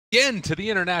Again to the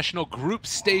international group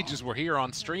stages. We're here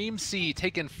on Stream C,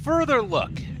 taking further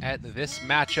look at this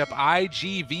matchup,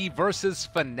 ig.v versus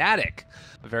Fnatic.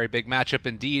 A very big matchup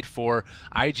indeed for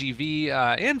ig.v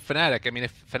and Fnatic. I mean,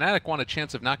 if Fnatic want a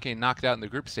chance of not getting knocked out in the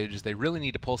group stages, they really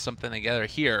need to pull something together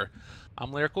here.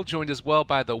 I'm Lyrical, joined as well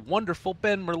by the wonderful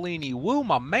Ben Merlini. Woo,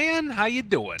 my man, how you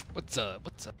doing? What's up?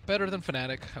 Better than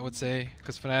Fnatic, I would say,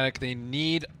 because Fnatic, they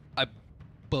need, I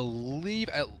believe,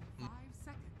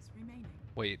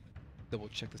 wait, double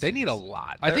check this. They need a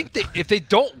lot. I think if they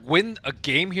don't win a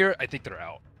game here, I think they're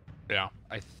out. Yeah.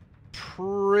 I'm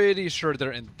pretty sure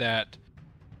they're in that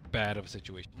bad of a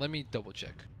situation. Let me double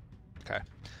check. Okay.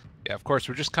 Yeah, of course,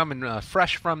 we're just coming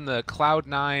fresh from the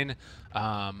Cloud9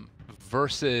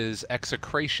 versus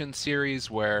Execration series,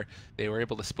 where they were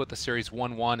able to split the series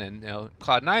 1-1, and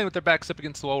Cloud9, with their backs up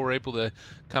against the wall, were able to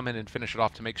come in and finish it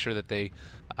off to make sure that they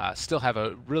still have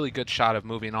a really good shot of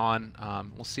moving on.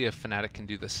 We'll see if Fnatic can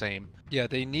do the same. Yeah,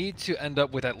 they need to end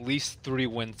up with at least 3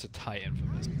 wins to tie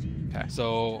Infamous. Okay.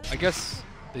 So I guess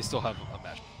they still have a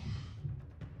match.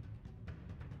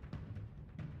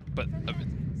 But I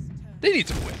mean, they need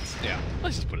some wins. Yeah,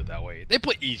 let's just put it that way. They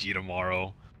play ig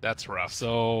tomorrow. That's rough.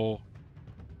 So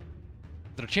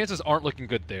their chances aren't looking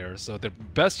good there. So their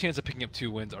best chance of picking up 2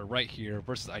 wins are right here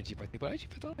versus ig. But ig,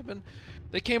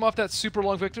 they came off that super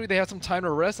long victory. They had some time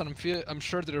to rest, and I'm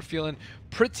sure that they're feeling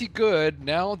pretty good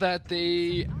now that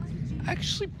they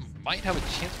actually might have a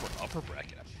chance for an upper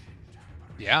bracket.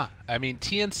 Yeah, I mean,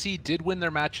 TNC did win their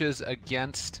matches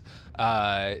against,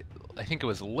 I think it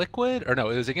was Liquid, or no,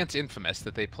 it was against Infamous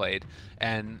that they played,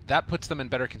 and that puts them in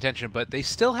better contention, but they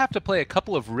still have to play a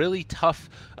couple of really tough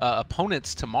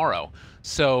opponents tomorrow.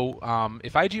 So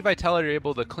if IG Vitality are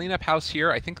able to clean up house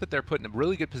here, I think that they're put in a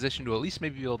really good position to at least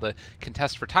maybe be able to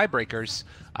contest for tiebreakers,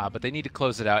 but they need to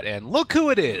close it out. And look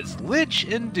who it is, Lich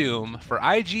and Doom for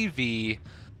ig.v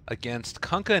against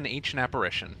Kunkka and Ancient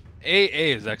Apparition.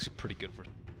 AA is actually pretty good for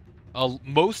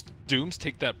most Dooms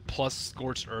take that plus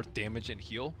Scorched Earth damage and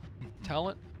heal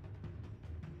talent.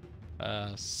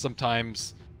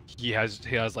 Sometimes he has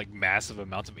like massive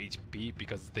amounts of HP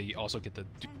because they also get the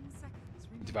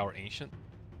Devour Ancient.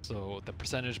 So the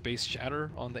percentage based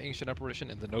shatter on the Ancient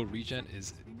Apparition and the no regen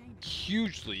is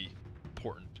hugely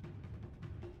important.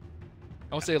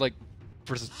 I would say like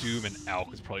versus Doom and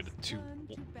Alk is probably the 2.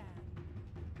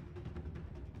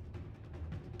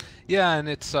 Yeah, and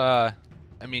it's I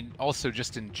mean, also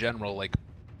just in general, like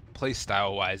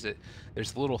playstyle wise,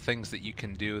 there's little things that you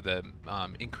can do, the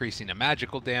increasing the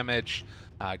magical damage.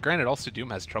 Granted, also Doom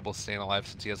has trouble staying alive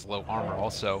since he has low armor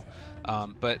also.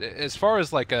 But as far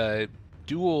as like a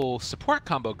dual support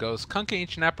combo goes, Kunkka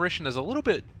Ancient Apparition is a little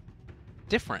bit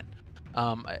different.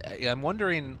 I'm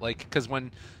wondering, like, because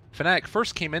when Fnatic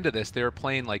first came into this, they were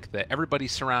playing like the everybody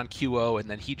surround QO and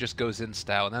then he just goes in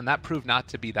style, and then that proved not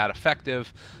to be that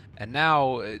effective. And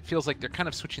now it feels like they're kind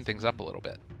of switching things up a little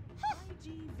bit.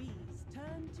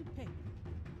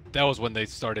 That was when they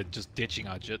started just ditching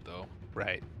Ajit, though.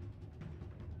 Right.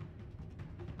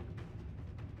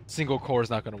 Single core is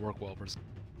not going to work well versus.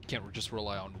 You can't just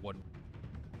rely on one.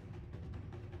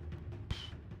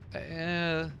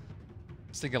 I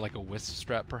was thinking like a wisp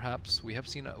strat, perhaps. We have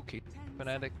seen an okay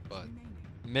Fnatic, but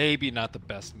maybe not the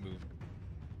best move.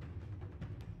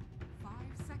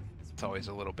 It's always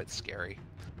a little bit scary.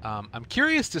 I'm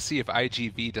curious to see if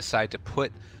ig.v decide to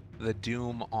put the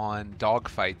Doom on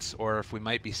dogfights, or if we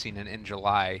might be seeing an in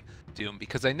July Doom,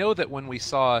 because I know that when we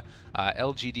saw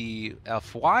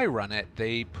LGD.fy run it,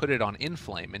 they put it on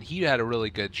Inflame, and he had a really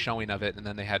good showing of it, and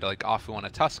then they had like Afu on a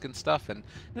Tusk and stuff, and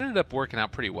it ended up working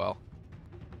out pretty well.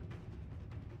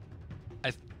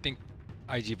 I think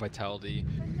IG Vitality,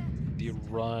 they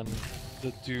run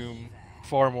the Doom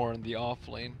far more in the off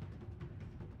lane.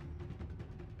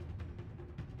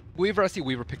 Weaver, I see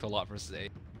Weaver picked a lot versus A.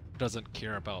 Doesn't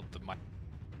care about the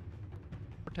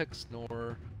vortex,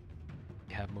 nor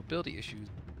have mobility issues.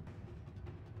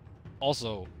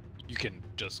 Also, you can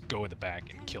just go in the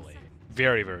back and kill A.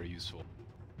 Very, very useful.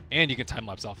 And you can time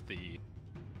lapse off the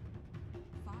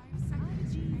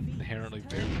inherently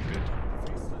very good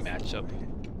matchup.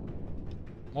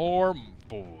 More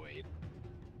Void.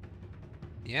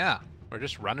 Yeah, we're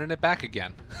just running it back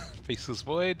again. Faceless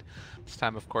Void. This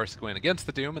time, of course, going against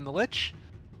the Doom and the Lich.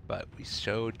 But we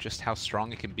showed just how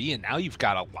strong it can be, and now you've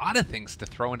got a lot of things to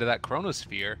throw into that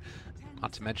Chronosphere.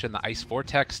 Not to mention the Ice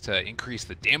Vortex to increase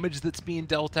the damage that's being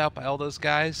dealt out by all those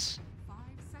guys.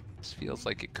 This feels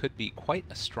like it could be quite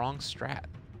a strong strat.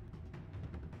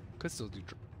 Could still do.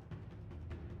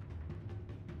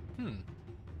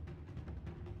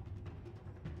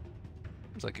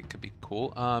 Seems like it could be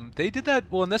cool. They did that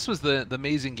well, and this was the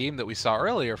amazing game that we saw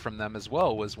earlier from them as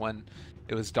well. Was when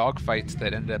it was dogfights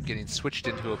that ended up getting switched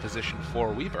into a position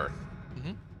for Weaver.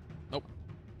 Mm-hmm. Nope.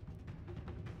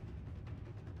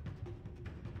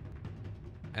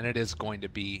 And it is going to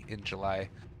be in July,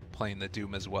 playing the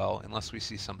Doom as well, unless we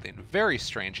see something very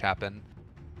strange happen.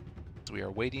 We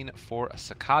are waiting for a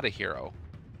Cicada hero,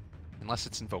 unless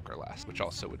it's Invoker last, which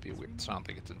also would be weird. So I don't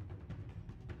think it's in.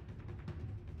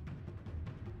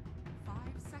 5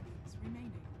 seconds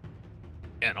remaining.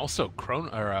 And also,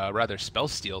 rather Spell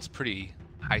Steal's pretty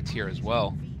high tier as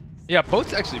well. Yeah,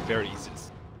 boat's actually very easy.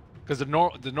 Because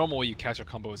the normal way you catch a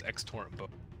combo is X torrent boat.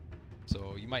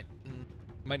 So you might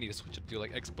need to switch it to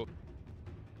like X boat.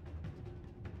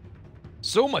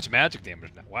 So much magic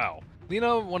damage now. Wow.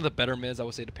 Lina, one of the better mids I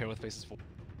would say to pair with Faces for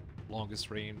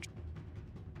longest range.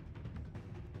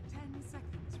 10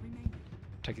 seconds remaining.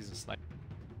 Techies and sniper.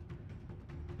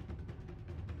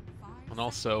 5 And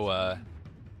also, seconds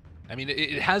I mean,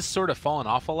 it has sort of fallen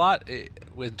off a lot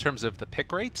in terms of the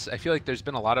pick rates. I feel like there's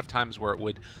been a lot of times where it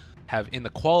would have, in the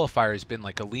qualifiers, been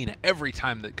like a Lina every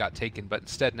time that got taken, but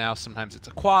instead now sometimes it's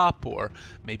a Quap, or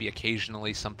maybe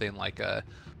occasionally something like a...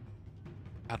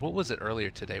 God, what was it earlier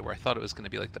today where I thought it was going to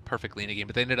be like the perfect Lina game,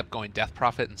 but they ended up going Death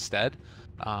Prophet instead?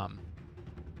 I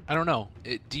don't know.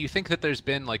 Do you think that there's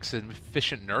been like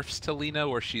sufficient nerfs to Lina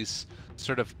where she's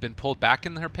sort of been pulled back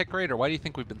in her pick rate, or why do you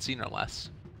think we've been seeing her less?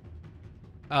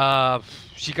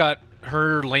 She got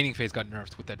her laning phase got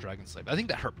nerfed with that Dragon Slave. I think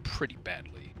that hurt pretty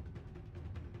badly.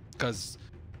 Because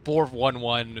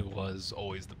 4-1-1 was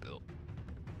always the build.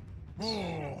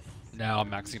 Now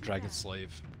maxing Dragon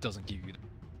Slave doesn't give you.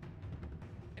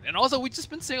 And also, we've just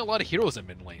been seeing a lot of heroes in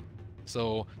mid lane.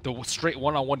 So the straight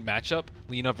one-on-one matchup,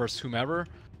 Lina versus whomever,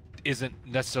 isn't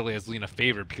necessarily as Lina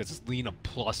favored because it's Lina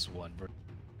 +1.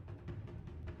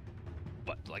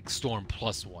 But like Storm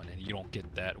 +1, and you don't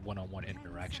get that one-on-one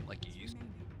interaction like you used to.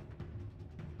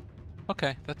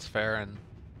 Okay, that's fair. And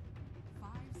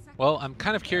well, I'm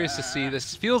kind of curious to see.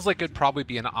 This feels like it'd probably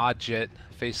be an Odjit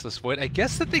Faceless Void. I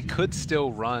guess that they could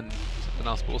still run something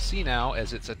else, but we'll see now,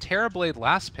 as it's a Terrorblade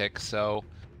last pick, so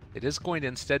it is going to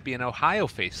instead be an Ohio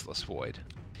Faceless Void.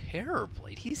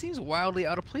 Terrorblade? He seems wildly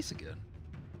out of place again.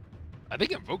 I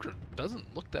think Invoker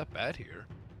doesn't look that bad here.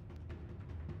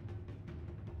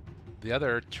 The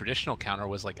other traditional counter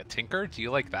was like a Tinker. Do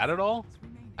you like that at all?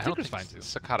 I don't Tinker's think fine too.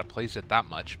 Cicada plays it that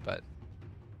much, but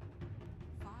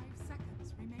 5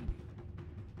 seconds remaining.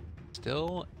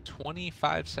 still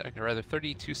 25 seconds, or rather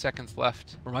 32 seconds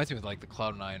left. Reminds me of like the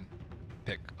Cloud9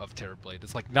 pick of Terrorblade.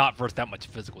 It's like not worth that much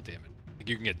physical damage. Like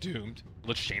you can get doomed.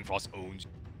 Lich Chainfrost owns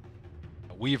you.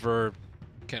 A Weaver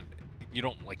you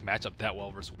don't like match up that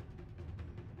well versus,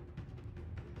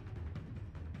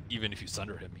 even if you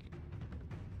sunder him.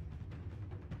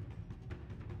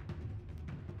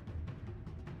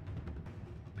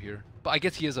 Here, but I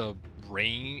guess he has a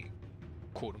rain,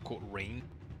 quote unquote rain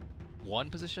 1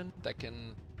 position that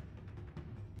can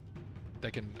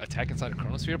attack inside a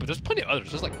Chronosphere. But there's plenty of others.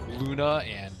 There's like Luna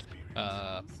and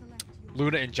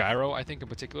Gyro, I think in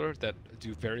particular, that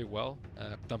do very well,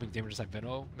 dumping damage inside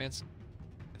Venomancer,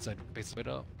 inside base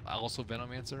Veno, also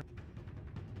Venomancer.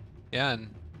 Yeah, and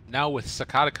now with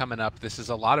Cicada coming up, this is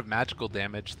a lot of magical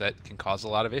damage that can cause a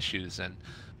lot of issues, and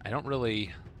I don't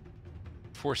really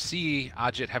foresee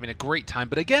Odjit having a great time.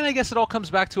 But again, I guess it all comes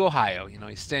back to Ohio. You know,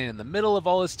 he's standing in the middle of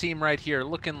all his team right here,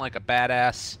 looking like a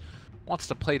badass, wants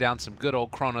to play down some good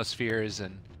old Chronospheres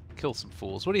and kill some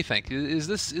fools. What do you think? Is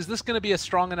this going to be a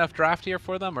strong enough draft here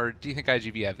for them, or do you think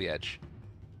ig.v have the edge?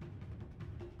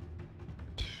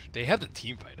 They have the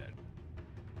team fight at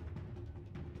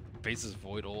Faces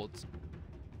Void Olds,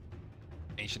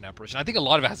 Ancient Apparition. I think a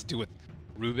lot of it has to do with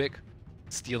Rubik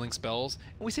stealing spells,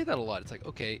 and we say that a lot. It's like,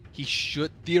 okay, he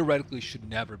theoretically should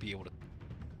never be able to.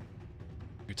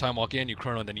 You time walk in, you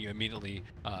chrono, and then you immediately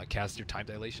cast your time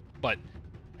dilation. But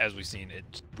as we've seen,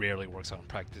 it rarely works out in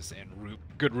practice, and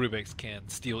good Rubiks can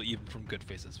steal even from good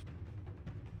Faces.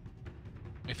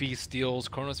 If he steals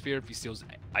Chronosphere, if he steals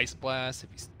Ice Blast,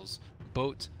 if he steals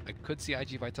Boat, I could see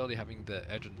IG Vitality having the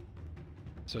edge,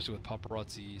 especially with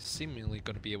Paparazzi seemingly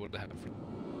going to be able to have it.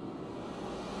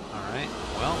 Alright,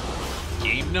 well,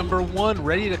 game number 1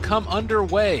 ready to come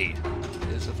underway. It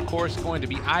is, of course, going to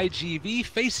be ig.v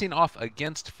facing off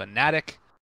against Fnatic.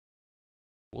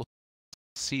 We'll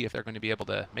see if they're going to be able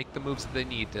to make the moves that they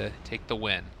need to take the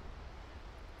win.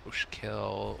 Push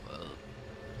kill.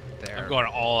 There. I'm going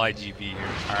all ig.v here.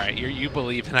 Alright, you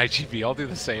believe in ig.v. I'll do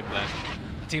the same then.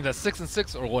 A team that's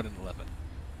 6-6 or 1-11.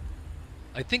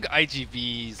 I think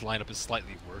ig.v's lineup is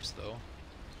slightly worse though.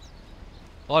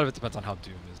 A lot of it depends on how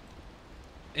Doom is.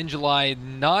 In July,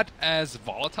 not as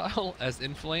volatile as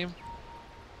Inflame,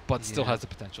 but still Yeah. has the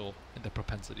potential and the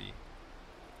propensity.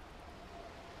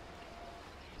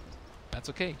 That's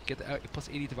okay. Get the plus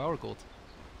 80 Devour Gold.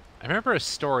 I remember a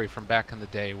story from back in the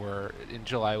day where in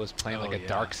July was playing Oh, like a yeah.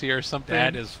 Darkseer or something.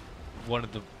 That is one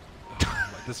of the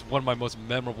this is one of my most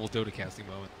memorable Dota casting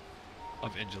moments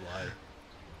of In July.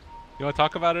 You want to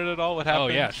talk about it at all? What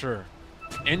happened? Oh yeah, sure.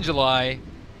 In July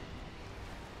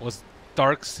was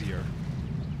Darkseer,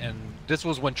 and this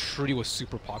was when Tree was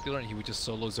super popular, and he would just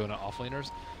solo zone out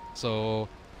offlaners. So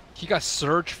he got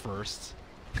Surge first,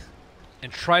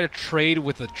 and try to trade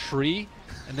with a Tree,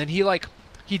 and then he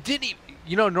didn't even.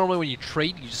 You know, normally when you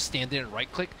trade, you just stand there and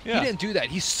right click. Yeah. He didn't do that.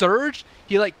 He surged.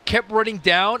 He like kept running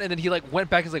down, and then he like went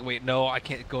back. He's like, wait, no, I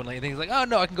can't go in anything. He's like, oh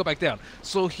no, I can go back down.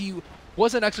 So he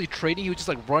wasn't actually trading. He was just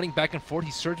like running back and forth. He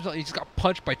surged. He just got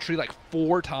punched by Tree like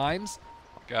 4 times.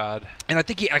 God. And I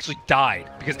think he actually died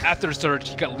because after the surge,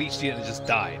 he got leeched in and just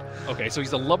died. Okay, so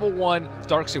he's a level 1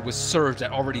 Darkseer with surge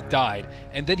that already died,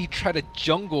 and then he tried to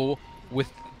jungle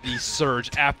with the surge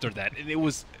after that, and it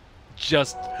was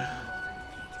just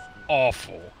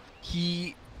awful.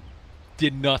 He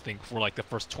did nothing for like the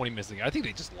first 20 minutes of the game. I think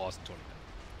they just lost in 20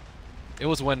 minutes. It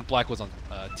was when Black was on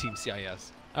Team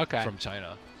CIS Okay. from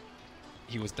China.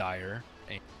 He was dire.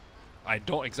 And I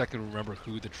don't exactly remember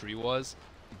who the Tree was,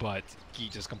 but he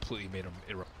just completely made him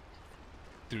irrelevant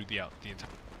through the entire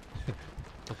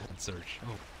surge.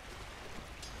 Oh.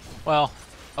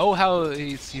 Well, how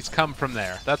he's come from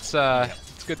there. That's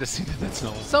it's good to see that that's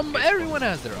no. Everyone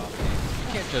has their off days.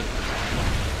 You can't judge them.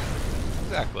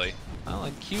 Exactly. Well,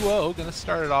 and QO gonna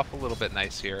start it off a little bit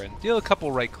nice here and deal a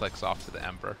couple right clicks off to the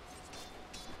Ember.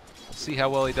 We'll see how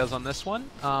well he does on this one.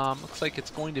 Looks like it's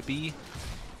going to be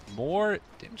more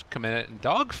damage coming in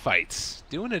dog fights.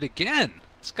 Doing it again.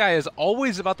 This guy is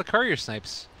always about the courier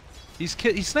snipes. He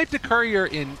sniped a courier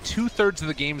in 2/3 of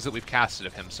the games that we've casted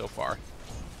of him so far.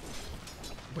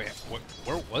 Wait,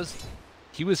 where was he?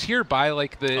 He was here by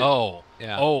like the. Oh,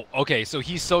 Yeah. Oh, okay. So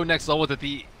he's so next level that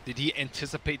did he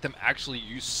anticipate them actually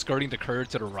skirting the courier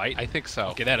to the right? I think so.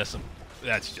 Okay, that's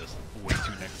just way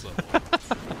too next level.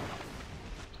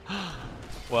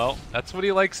 Well, that's what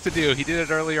he likes to do. He did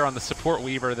it earlier on the support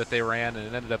Weaver that they ran, and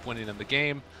it ended up winning him the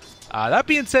game. That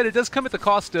being said, it does come at the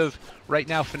cost of, right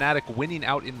now, Fnatic winning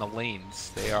out in the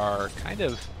lanes. They are kind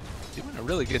of doing a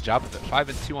really good job of it.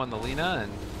 5-2 on the Lina,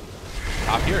 and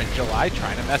top here in July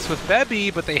trying to mess with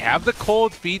Bebby, but they have the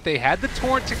cold feet. They had the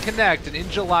Torrent to connect, and in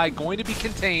July going to be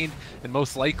contained and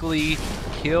most likely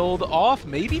killed off,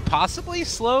 maybe possibly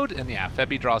slowed, and yeah,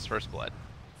 Bebby draws first blood.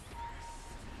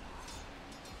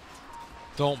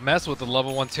 Don't mess with the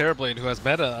level 1 Terrorblade who has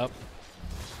meta up.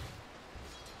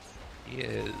 He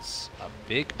is a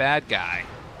big bad guy.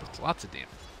 It's lots of damage.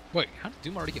 Wait, how did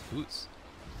Doom already get boots?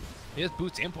 He has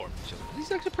boots and port.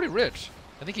 He's actually pretty rich.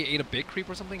 I think he ate a big creep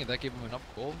or something, and that gave him enough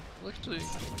gold. Actually,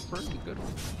 pretty good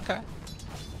one. Okay.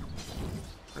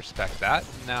 Respect that.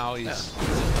 Now he's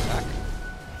back.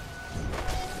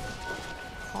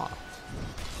 Huh.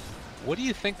 What do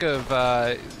you think of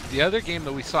the other game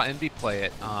that we saw Envy play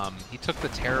it? He took the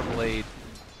Terrorblade,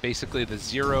 basically the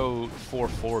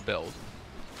 0-4-4 build.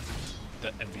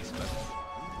 The Envy spec.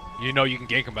 You know you can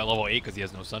gank him at level 8 because he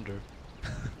has no Sunder.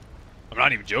 I'm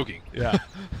not even joking. Yeah.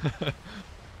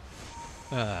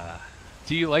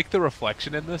 Do you like the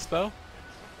reflection in this, though?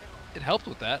 It helped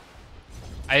with that.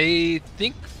 I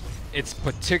think it's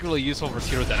particularly useful for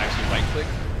heroes that actually right-click.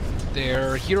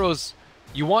 They're heroes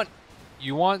you want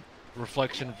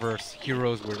reflection versus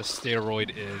heroes where the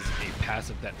steroid is a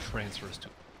passive that transfers to.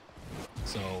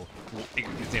 So,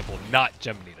 example, not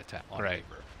Geminate attack on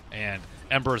paper. And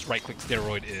Ember's right-click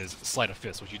steroid is Sleight of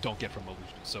Fist, which you don't get from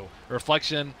Illusion. So,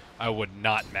 reflection, I would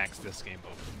not max this game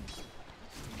over.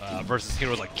 Versus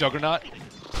heroes like Juggernaut,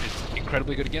 it's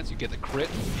incredibly good against. You get the crit,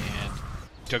 and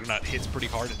Juggernaut hits pretty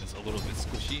hard and is a little bit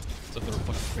squishy. So the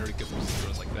reflection is very good versus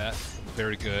heroes like that.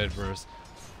 Very good versus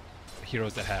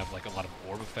heroes that have like a lot of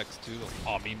orb effects too, like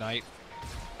Omni Knight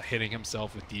hitting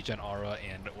himself with Degen Aura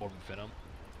and Orb of Venom.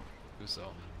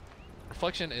 So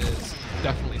reflection is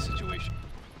definitely a situation.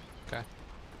 Okay.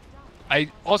 I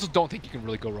also don't think you can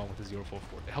really go wrong with the 0-4-4.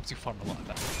 It helps you farm a lot of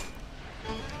that.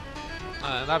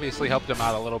 And obviously helped him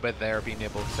out a little bit there, being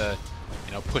able to,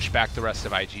 push back the rest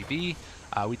of ig.v.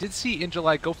 We did see In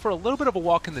July go for a little bit of a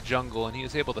walk in the jungle, and he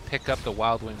was able to pick up the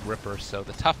Wild Wing Ripper, so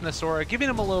the toughness aura, giving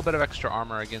him a little bit of extra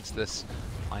armor against this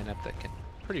lineup that can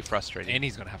be pretty frustrating. And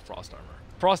he's going to have Frost Armor.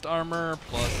 Frost Armor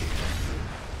plus...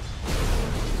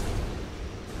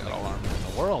 Got all armor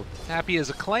in the world. Happy as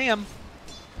a clam.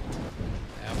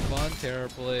 Have fun,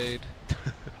 Terrorblade.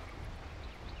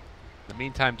 In the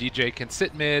meantime, DJ can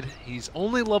sit mid. He's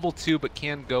only level 2, but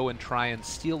can go and try and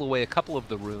steal away a couple of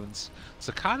the runes.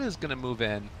 Sakata is going to move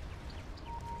in.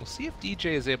 We'll see if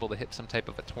DJ is able to hit some type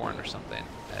of a torrent or something.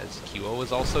 As QO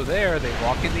is also there, they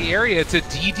walk in the area to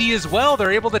DD as well.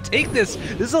 They're able to take this.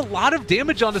 This is a lot of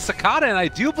damage onto Sakata, and I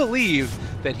do believe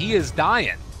that he is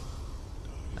dying.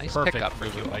 Nice pickup for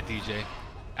QO. By DJ.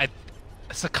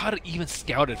 Sakata even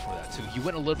scouted for that too. He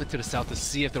went a little bit to the south to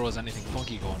see if there was anything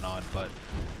funky going on, but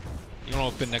you don't know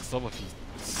if the next level if he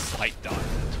slight dodged it.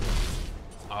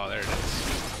 Oh, there it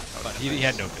is. But he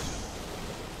had no vision.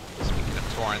 Speaking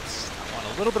of torrents, that one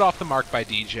a little bit off the mark by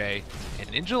DJ.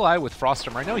 And in July with Frost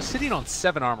Armor, I know he's sitting on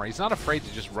 7 armor. He's not afraid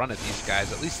to just run at these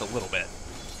guys, at least a little bit.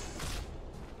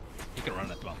 He can run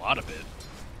at them a lot of it.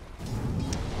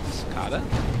 Sakata,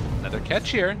 another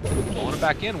catch here. Pulling him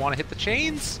back in, want to hit the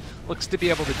chains. Looks to be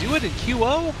able to do it, and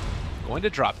QO going to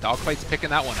drop. Dogfight's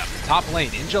picking that one up. Top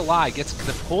lane, in July, gets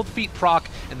the cold feet proc,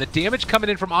 and the damage coming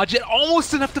in from Ogot,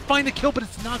 almost enough to find the kill, but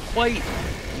it's not quite.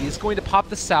 He is going to pop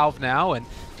the salve now, and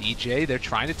DJ, they're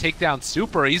trying to take down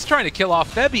Super. He's trying to kill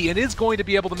off Febby, and is going to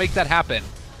be able to make that happen.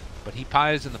 But he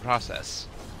pies in the process.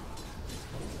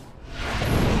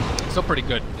 Still pretty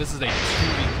good. This is a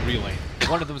 2v3 lane.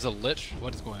 One of them is a lich.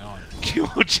 What is going on?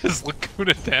 QO just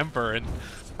Lacuna Temper, and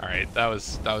alright, that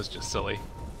was just silly.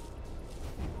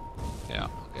 Yeah,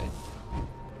 okay.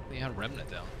 They had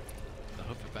Remnant down. The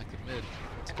hoof it back to mid.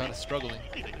 It's kind of struggling.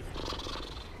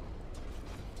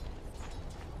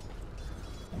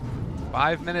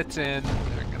 5 minutes in,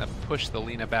 they're going to push the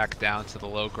Lina back down to the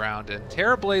low ground, and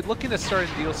Terrorblade looking to start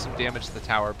and deal some damage to the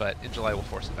tower, but in July will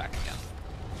force it back again.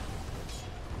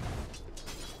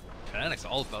 Fnatic's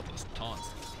all about those taunts.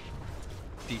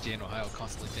 DJ in Ohio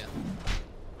constantly down.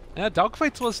 Yeah,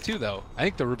 Dogfights was too, though. I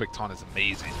think the Rubik taunt is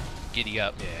amazing. Giddy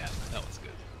up. Yeah, that was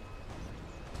good.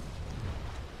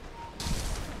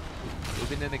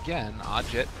 Moving in again,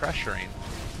 Ogot pressuring.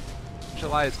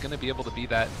 July is going to be able to be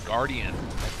that guardian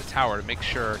at the tower to make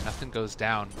sure nothing goes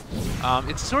down.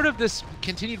 It's sort of this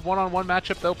continued one-on-one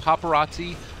matchup, though.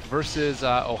 Paparazzi versus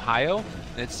Ohio.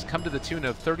 And it's come to the tune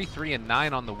of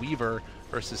 33-9 on the Weaver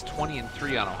versus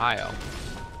 20-3 on Ohio.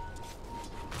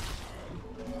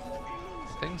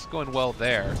 Things going well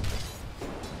there.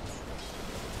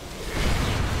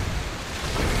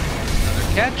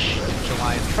 Another catch.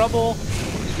 July in trouble.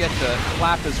 To get the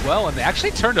clap as well, and they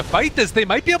actually turn to fight this. They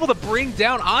might be able to bring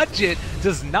down Ogot.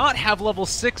 Does not have level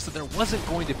 6, so there wasn't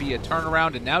going to be a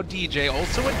turnaround, and now DJ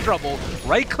also in trouble.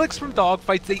 Right clicks from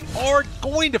Dogfights. They are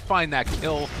going to find that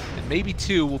kill, and maybe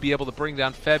 2 will be able to bring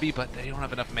down Febby, but they don't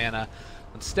have enough mana.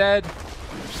 Instead,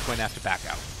 they're just going to have to back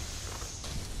out.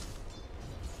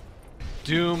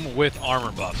 Doom with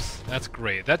armor buffs. That's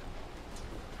great. Yeah.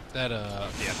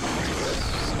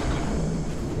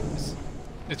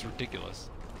 It's ridiculous.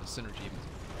 The synergy.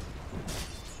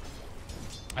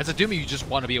 As a Doomy, you just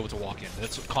want to be able to walk in.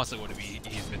 That's constantly what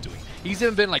he's been doing. He's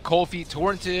even been like Cold Feet,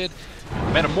 Torrented,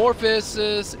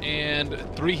 Metamorphosis, and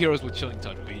 3 heroes with Chilling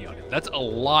Touch being on it. That's a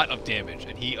lot of damage,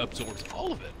 and he absorbs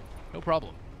all of it. No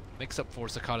problem. Makes up for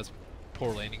Sakata's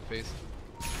poor landing phase.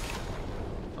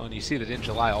 Oh, and you see that in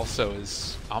July also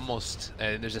is almost,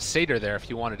 and there's a Satyr there if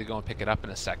you wanted to go and pick it up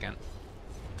in a second.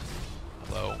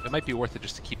 Although, it might be worth it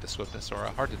just to keep the Swiftness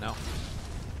aura. Hard to know.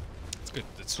 It's good.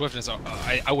 The Swiftness,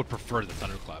 I would prefer the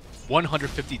Thunderclap.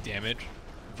 150 damage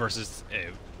versus a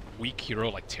weak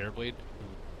hero like Terrorblade,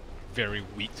 very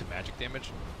weak to magic damage.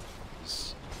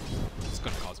 It's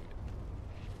going to cause me.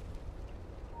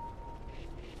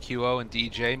 QO and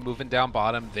DJ moving down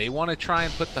bottom. They want to try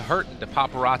and put the hurt into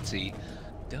Paparazzi.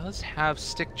 Does have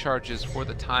stick charges for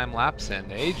the time lapse,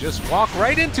 and they just walk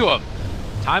right into him.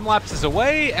 Time lapse is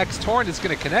away. X-Torrent is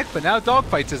going to connect, but now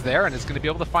Dogfights is there and is going to be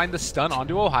able to find the stun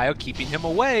onto Ohio, keeping him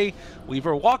away.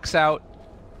 Weaver walks out,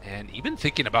 and even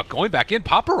thinking about going back in.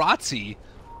 Paparazzi.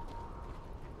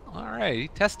 All right, he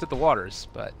tested the waters,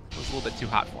 but it was a little bit too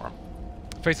hot for him.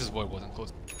 Face's Void wasn't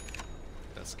close.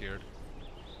 That's scared.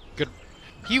 Good.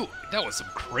 That was some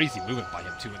crazy movement by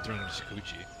him too in throwing into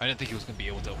Shikuchi. I didn't think he was going to be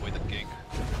able to avoid the gank.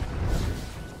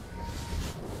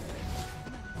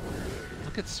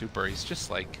 Look at Super. He's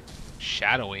just like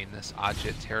shadowing this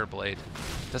Ogot Terrorblade.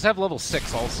 Does have level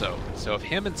 6 also. So if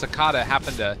him and Sakata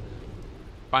happen to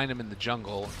find him in the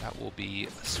jungle, that will be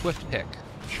a swift pick,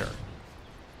 I'm sure.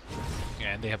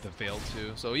 And they have the Veil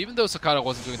too. So even though Sakata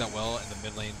wasn't doing that well in the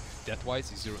mid lane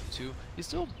death-wise, he's 0-2, he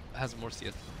still has more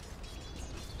CS.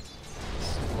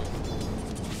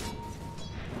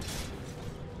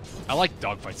 I like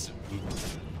Dogfight's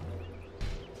movement.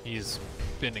 He's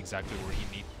been exactly where he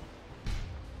needs.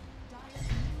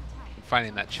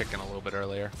 Finding that chicken a little bit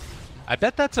earlier. I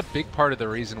bet that's a big part of the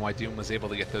reason why Doom was able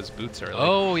to get those boots early.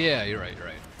 Oh yeah, you're right. You're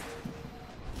right.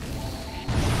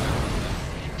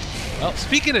 Well,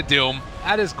 speaking of Doom,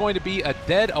 that is going to be a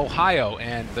dead Ohio,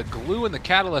 and the glue and the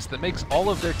catalyst that makes all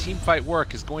of their team fight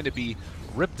work is going to be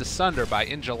ripped asunder by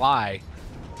In July.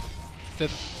 The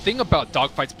thing about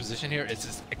Dogfight's position here is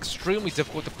it's extremely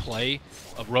difficult to play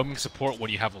a roaming support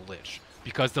when you have a Lich,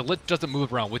 because the Lich doesn't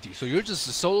move around with you. So you're just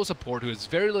a solo support who has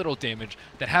very little damage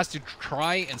that has to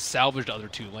try and salvage the other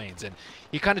two lanes. And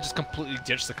he kind of just completely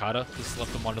ditched Cicada, just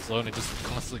left him on his own and just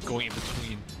constantly going in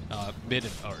between mid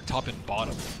and or top and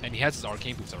bottom. And he has his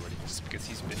arcane boots already, just because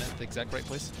he's been at the exact right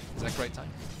place, exact right time.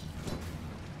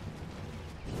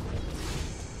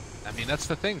 I mean, that's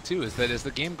the thing, too, is that as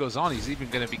the game goes on, he's even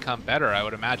going to become better, I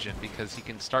would imagine, because he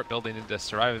can start building into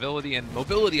survivability and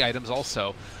mobility items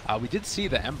also. We did see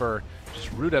the Ember just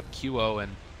root up QO,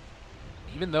 and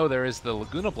even though there is the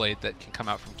Laguna Blade that can come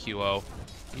out from QO,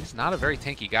 he's not a very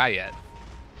tanky guy yet.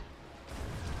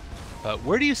 But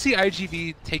where do you see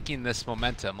ig.v taking this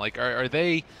momentum? Like, are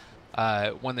they,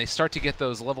 when they start to get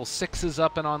those level 6s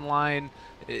up and online,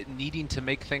 needing to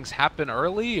make things happen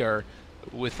early, or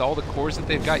with all the cores that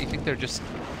they've got, you think they're just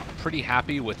pretty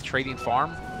happy with trading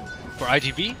farm? For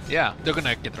ig.v? Yeah. They're going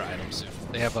to get their items soon.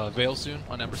 They have a Veil soon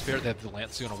on Ember Spirit, they have the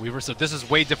Lance soon on Weaver, so this is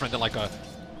way different than like a,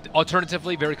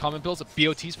 alternatively, very common builds.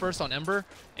 BOT's first on Ember,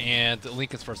 and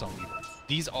Lincoln's first on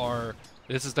Weaver.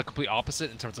 This is the complete opposite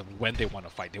in terms of when they want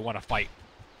to fight. They want to fight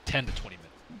 10 to 20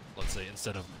 minutes, let's say,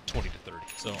 instead of 20 to 30.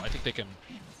 So I think they can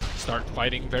start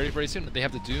fighting very, very soon. They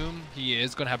have the Doom. He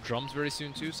is going to have drums very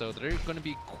soon too, so they're going to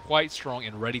be quite strong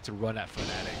and ready to run at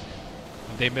Fnatic.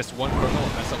 They missed one Chrono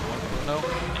and messed up one Chrono,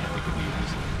 and they could be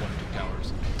losing 1 or 2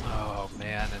 towers. Oh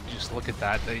man, and just look at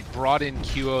that. They brought in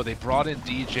QO, they brought in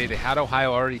DJ, they had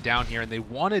Ohio already down here, and they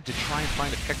wanted to try and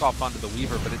find a pickoff onto the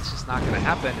Weaver, but it's just not going to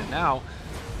happen. And now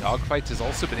Dogfights has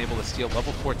also been able to steal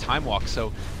level 4 Time Walk,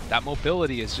 so that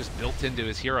mobility is just built into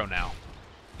his hero now.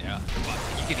 Yeah,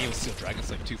 but he can even steal Dragon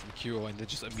Slave too from QO and then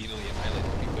just immediately annihilate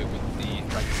the people with the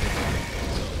Dragon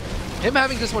Slave. So him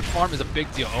having this much farm is a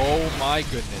big deal. Oh my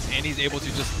goodness. And he's able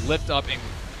to just lift up and,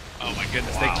 oh my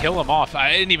goodness, They kill him off.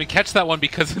 I didn't even catch that one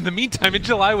because in the meantime, In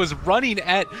July was running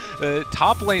at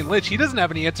top lane Lich. He doesn't have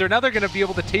any answer. Now they're going to be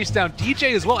able to taste down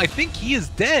DJ as well. I think he is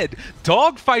dead.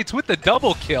 Dogfights with the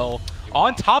double kill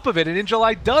on top of it, and In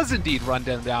July does indeed run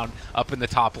them down up in the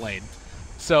top lane.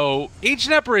 So,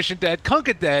 Ancient Apparition dead,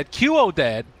 Kunkka dead, QO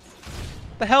dead.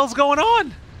 What the hell's going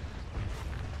on?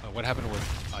 What happened with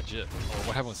Ajit? Or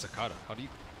what happened with Cicada? How do you...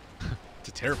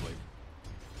 to terribly.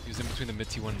 He was in between the mid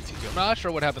T1 and T2. I'm not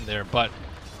sure what happened there, but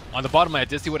on the bottom I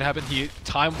did see what happened. He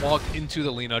time walked into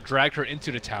the Lina, dragged her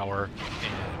into the tower,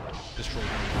 and destroyed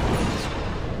her.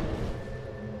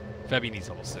 Febby needs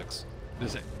level 6.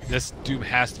 This Doom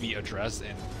has to be addressed,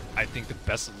 and I think the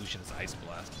best solution is Ice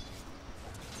Blast.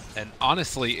 And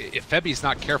honestly, if Febby's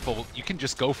not careful, you can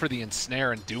just go for the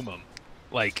ensnare and doom him.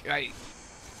 Like, I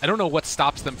don't know what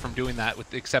stops them from doing that with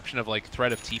the exception of like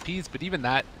threat of TPs, but even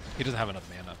that... He doesn't have enough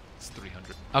mana. It's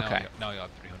 300. Okay. Now he got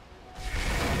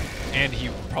 300. And he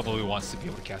probably wants to be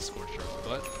able to cast Scorch Earth,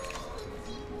 but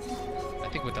I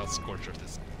think without Scorch Earth,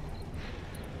 it's...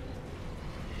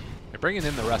 They're bringing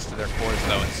in the rest of their cores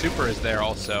though, and Super is there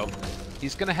also.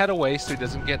 He's going to head away so he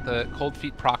doesn't get the Cold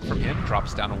Feet proc from him.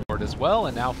 Drops down a ward as well.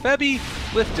 And now Febby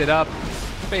lifted up,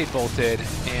 fade bolted,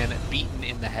 and beaten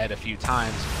in the head a few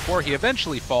times before he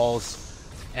eventually falls.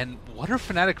 And what are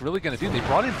Fnatic really going to do? They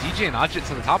brought in DJ and Ajit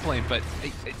to the top lane, but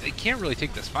they can't really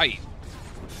take this fight.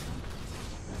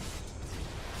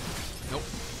 Nope.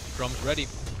 Drum's ready.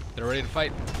 They're ready to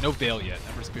fight. No Veil yet.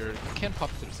 Ember Spirit can pop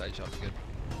to the side shot again.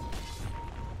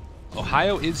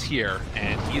 Ohio is here,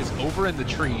 and he is over in the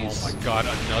trees. Oh my god,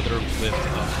 another lift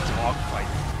of Dogfight.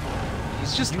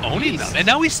 He's just owning them. And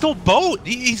now he stole boat.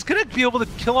 He's going to be able to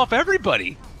kill off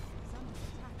everybody.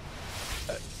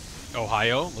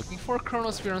 Ohio looking for a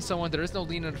Chrono Spear on someone. There is no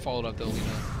Lina to follow up. The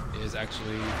Lina is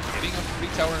actually hitting a free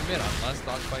tower in mid unless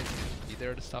Dogfight can be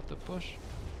there to stop the push.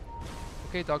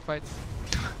 Okay, Dogfights.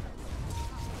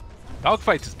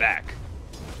 Dogfights is back.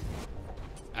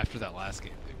 After that last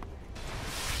game, dude.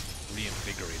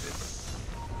 Reinvigorated.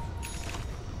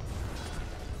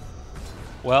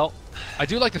 Well, I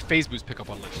do like the phase boost pickup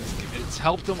on Lich this game. It's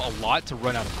helped them a lot to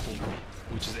run out of cooldown,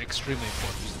 which is extremely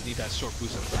important. You just need that short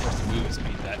boost of first move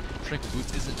speed that Shrink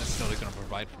Boots isn't necessarily going to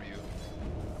provide for you.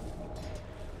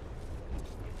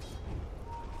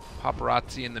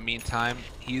 Paparazzi, in the meantime,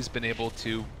 he's been able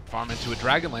to farm into a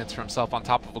Dragonlance for himself on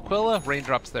top of Aquila.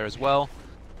 Raindrops there as well.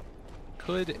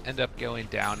 could end up going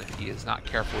down if he is not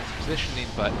careful with his positioning,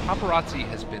 but Paparazzi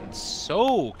has been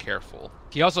so careful.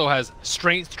 He also has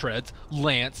strength treads,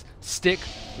 lance, stick,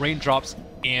 raindrops,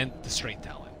 and the strength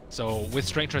talent. So with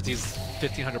strength treads, he's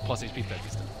 1500 plus HP Febby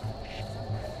still.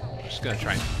 I'm just going to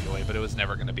try and keep away, but it was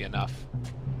never going to be enough.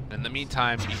 In the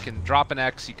meantime, he can drop an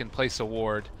X, he can place a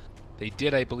ward. They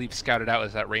did, I believe, scout it out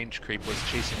as that range creep was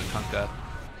chasing the Kunkka.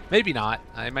 Maybe not.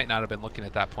 I might not have been looking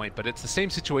at that point, but it's the same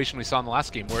situation we saw in the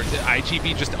last game where the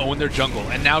ig.v just owned their jungle,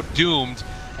 and now Doomed,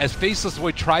 as Faceless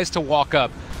Void tries to walk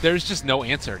up, there's just no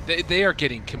answer. They are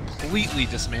getting completely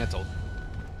dismantled.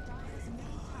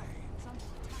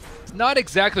 It's not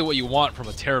exactly what you want from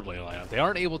a Terrorblade lineup. They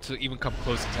aren't able to even come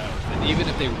close to towers. And even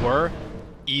if they were,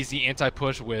 easy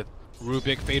anti-push with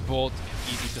Rubik, Fade Bolt,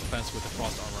 and easy defense with the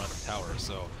Frost Armor on the tower.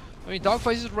 So, I mean,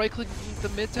 Dogfight is right-clicking the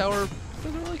mid tower.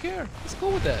 Doesn't really care. He's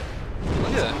cool with that.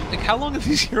 Yeah, like how long have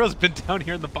these heroes been down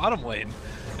here in the bottom lane?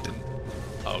 And,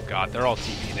 oh god, they're all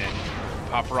TPing in.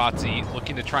 Paparazzi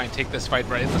looking to try and take this fight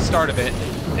right at the start of it.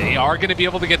 They are going to be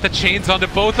able to get the chains onto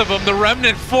both of them. The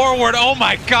Remnant forward. Oh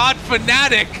my god,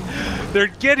 Fnatic! They're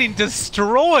getting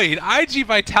destroyed. IG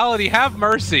Vitality, have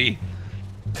mercy.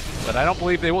 But I don't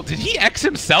believe they will. Did he X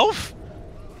himself?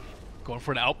 Going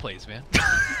for an outplays, man.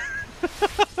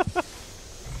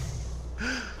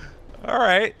 All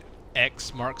right.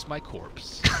 X marks my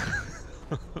corpse.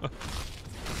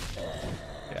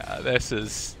 Yeah, this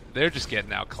is... They're just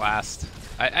getting outclassed.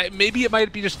 Maybe it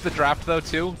might be just the draft, though,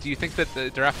 too. Do you think that the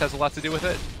draft has a lot to do with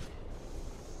it?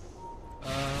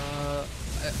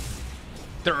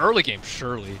 Their early game,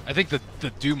 surely. I think the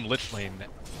Doom Lich lane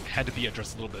had to be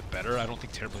addressed a little bit better. I don't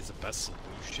think Terrorblade's the best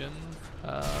solution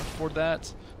for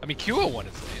that. I mean, Kyo won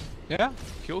his lane. Yeah.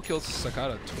 Kyo kills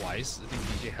Sakata twice. I think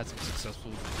DJ had some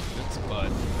successful movements, but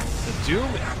the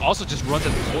Doom also just runs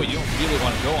at the point. You don't really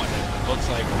want to go on it. It looks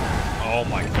like, oh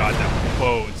my god, that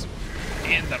bodes.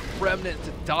 And the Remnant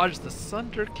to dodge the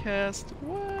Sundercast.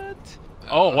 What?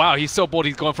 Oh wow, he's so bold.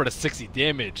 He's going for the 60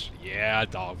 damage. Yeah,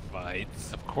 dog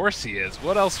fights. Of course he is.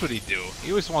 What else would he do?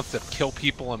 He always wants to kill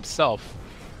people himself.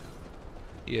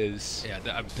 He is... Yeah,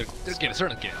 they're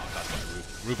certainly getting on top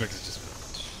of Rubik is just...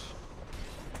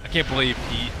 I can't believe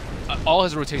he... all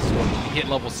his rotations worked. He hit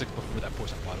level 6 before that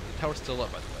push on bottom. The tower's still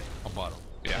up, by the way, on bottom.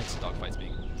 Yeah, it's the dogfights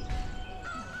being...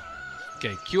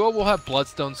 Okay, Kyo will have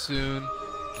Bloodstone soon,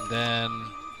 and then...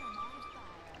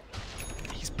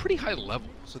 He's pretty high level,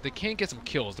 so they can get some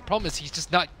kills. The problem is he's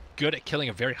just not good at killing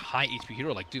a very high HP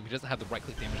hero like Doom. He doesn't have the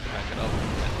right-click damage to back it up.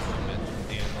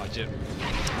 And Legit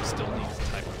still needs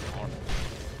time for armor.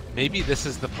 Maybe this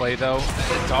is the play, though.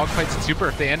 Dogfight's super.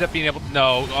 If they end up being able to...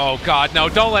 No. Oh, God. No.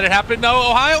 Don't let it happen.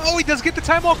 No. Ohio. Oh, he does get the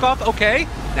time walk off. Okay.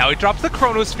 Now he drops the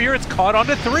Chronosphere. It's caught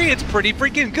onto 3. It's pretty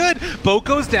freaking good. Boat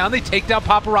goes down. They take down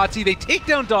Paparazzi. They take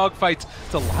down Dogfights.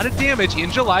 It's a lot of damage.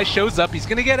 In July shows up. He's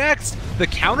going to get X'd. The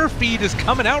counter feed is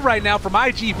coming out right now from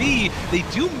ig.v. They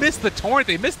do miss the Torrent.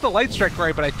 They missed the Light Strike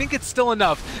right, but I think it's still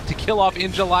enough to kill off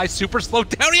In July. Super slowed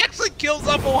down. He actually kills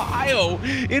off Ohio.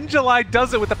 In July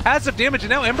does it with the passive damage, and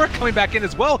now Ember coming back in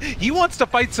as well. He wants to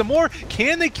fight some more.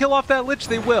 Can they kill off that Lich?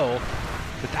 They will.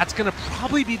 But that's going to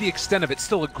probably be the extent of it.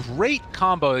 Still a great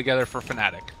combo together for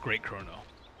Fnatic. Great chrono.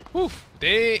 Oof.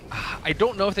 I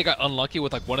don't know if they got unlucky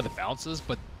with like one of the bounces,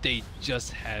 but they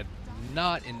just had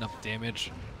not enough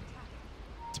damage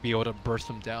to be able to burst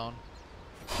them down.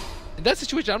 In that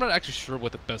situation, I'm not actually sure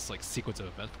what the best like sequence of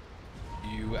events.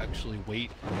 You actually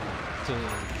wait to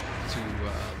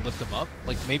lift them up.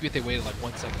 Like maybe if they waited like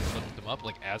 1 second to lift them up,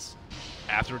 like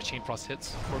after the Chain Frost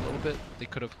hits for a little bit, they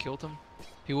could have killed him.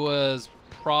 He was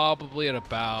probably at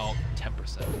about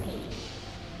 10%.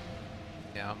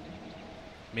 Yeah.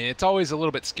 I mean, it's always a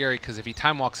little bit scary because if he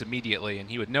time walks immediately, and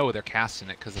he would know they're casting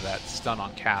it because of that stun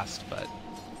on cast, but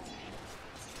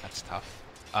that's tough.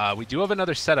 We do have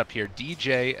another setup here.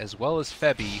 DJ as well as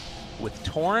Febby with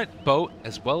Torrent, Boat,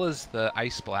 as well as the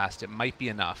Ice Blast. It might be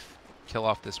enough. Kill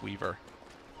off this Weaver.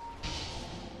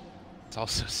 It's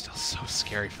also still so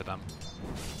scary for them.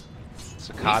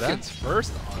 Sakata gets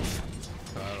first on.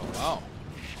 Oh, wow.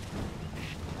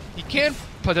 He can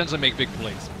potentially make big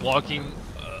plays. Blocking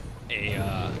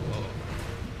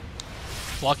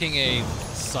a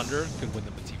Sunder could win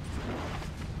them a team.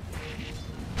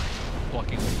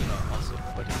 Blocking Luna also,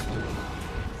 but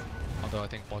although I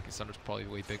think blocking Sunder's probably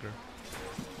way bigger.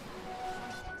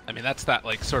 I mean, that's that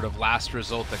like sort of last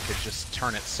result that could just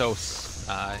turn it so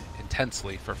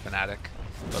intensely for Fnatic.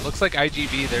 But it looks like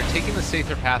ig.v, they're taking the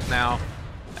safer path now.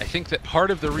 I think that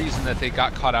part of the reason that they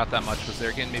got caught out that much was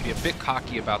they're getting maybe a bit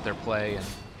cocky about their play and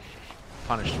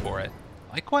punished for it.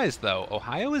 Likewise, though,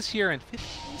 Ohio is here in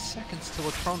 15 seconds till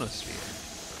a Chronosphere.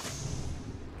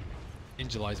 In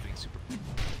July is being super.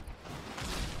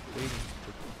 Waiting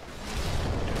for.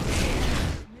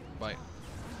 Bye.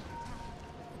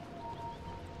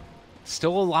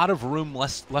 Still a lot of room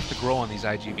left to grow on these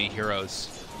ig.v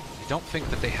heroes. I don't think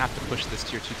that they have to push this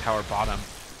tier 2 tower bottom.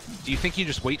 Do you think you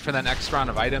just wait for that next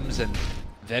round of items and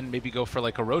then maybe go for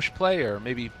like a Roche play, or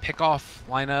maybe pick off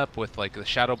lineup with like the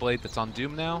Shadow Blade that's on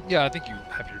Doom now? Yeah, I think you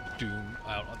have your Doom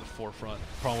out on the forefront.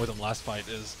 The problem with them last fight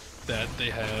is that they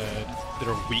had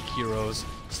their weak heroes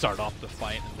start off the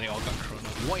fight and they all got chrono.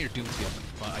 You want your Doom to be up in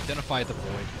front. Identify the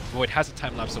Void. Void has a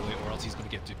time lapse away, or else he's going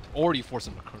to get duped. Or you force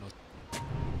him to chrono.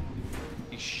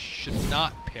 He should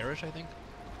not perish, I think,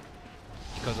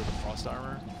 because of the Frost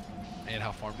Armor and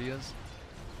how farmed he is.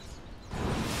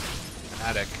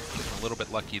 Fnatic getting a little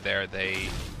bit lucky there. They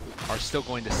are still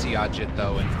going to see Ajit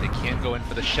though, and they can go in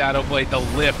for the Shadow Blade, the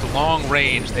lift, long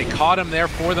range. They caught him there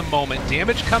for the moment.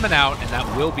 Damage coming out, and that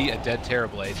will be a dead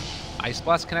Terrorblade. Ice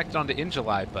Blast connected onto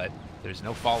Injuly, but there's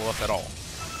no follow-up at all.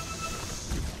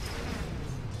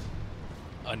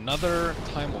 Another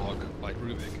Time Walk by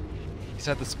Rubik. He's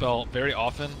had the spell very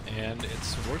often, and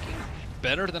it's working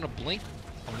better than a Blink.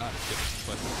 Or not as good,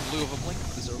 but in lieu of a Blink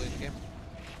this early in the game.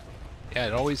 Yeah,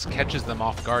 it always catches them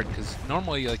off guard, because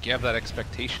normally like you have that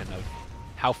expectation of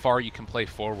how far you can play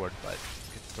forward, but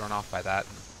get thrown off by that.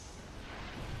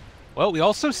 Well, we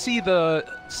also see the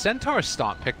Centaur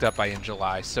Stomp picked up by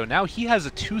Injuly, so now he has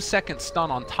a 2-second stun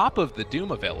on top of the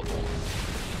Doom available.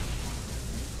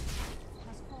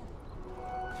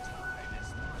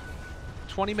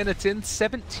 20 minutes in,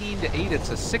 17-8. It's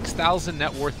a 6,000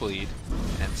 net worth lead.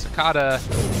 And Sakata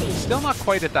still not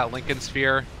quite at that Lincoln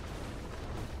Sphere.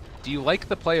 Do you like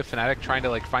the play of Fnatic trying to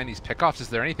like find these pickoffs? Is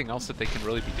there anything else that they can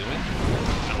really be doing?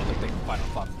 I don't think they can fight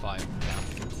on 5-5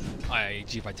 now.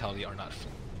 IG Vitality are not.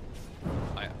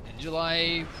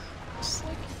 Injuly looks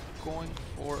like going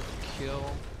for a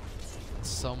kill.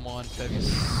 Someone that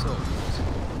is so close.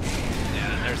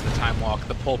 Yeah, and there's the Time Walk,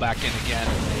 the pull back in again.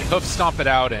 They hoof stomp it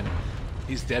out, and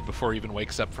he's dead before he even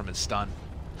wakes up from his stun.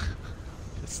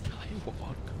 This Time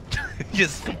Walk.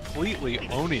 Just completely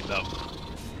owning them.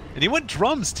 And he went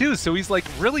drums too, so he's like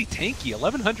really tanky,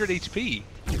 1100 HP.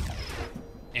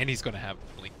 And he's going to have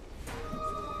Blink.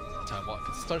 Time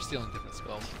Walk. Start stealing different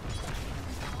spells.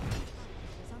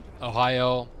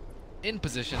 Ohio in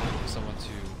position for someone to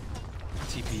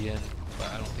TP in, but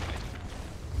I don't think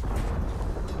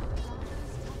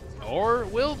they. Or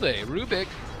will they? Rubik.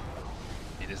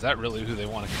 I mean, is that really who they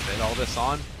want to commit all this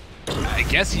on? I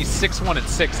guess he's 6-1 and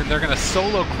 6, and they're going to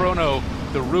solo chrono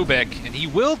the Rubik, and he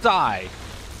will die.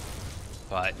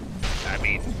 But, I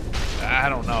mean, I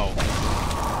don't know.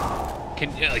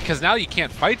 Because now you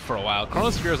can't fight for a while.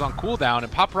 Chronosphere is on cooldown,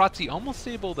 and Paparazzi almost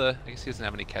able to... I guess he doesn't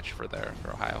have any catch for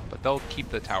Ohio, but they'll keep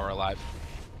the tower alive.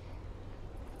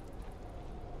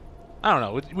 I don't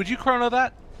know. Would you chrono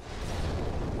that?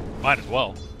 Might as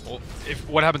well. Well,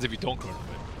 what happens if you don't chrono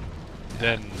it?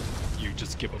 Then you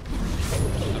just give up.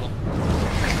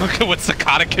 Look at what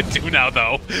Sakata can do now,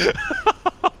 though.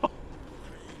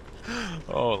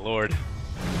 Oh, Lord.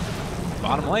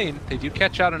 Bottom lane, they do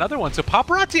catch out another one. So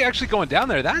Paparazzi actually going down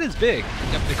there. That is big.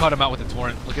 Yep, they caught him out with the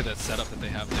Torrent. Look at that setup that they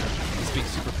have there. He's being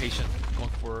super patient, going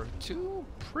for 2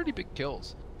 pretty big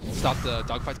kills. Stopped the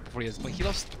dogfights before he has Blink. He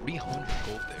lost 300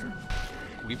 gold there.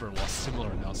 Weaver lost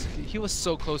similar amounts. He was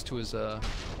so close to his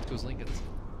Lincolns.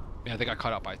 Yeah, they got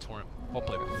caught out by a Torrent. Well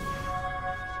played.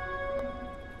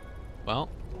 Well,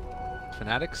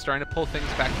 Fnatic starting to pull things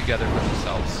back together for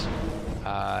themselves.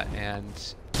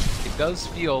 And it does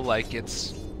feel like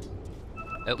it's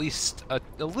at least a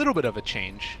little bit of a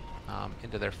change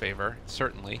into their favor,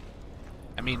 certainly.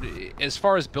 I mean, as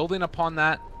far as building upon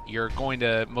that, you're going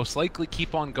to most likely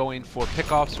keep on going for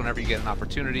pickoffs whenever you get an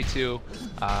opportunity to.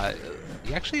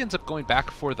 He actually ends up going back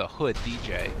for the Hood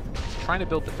DJ. He's trying to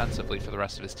build defensively for the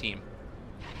rest of his team.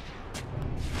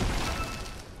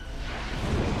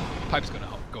 Pipe's going to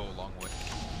help go a long way.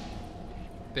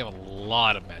 They have a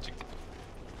lot of magic damage.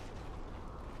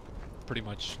 Pretty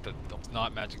much the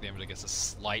not magic damage, I guess, is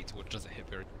slight, which doesn't hit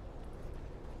very.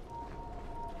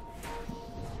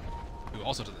 Who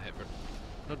also doesn't hit very.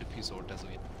 No diffuse or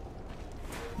desolate.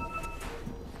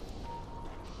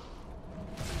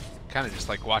 Kind of just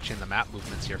like watching the map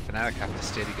movements here. Fnatic have to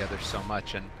stay together so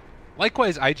much, and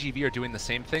likewise ig.v are doing the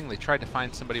same thing. They tried to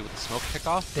find somebody with a smoke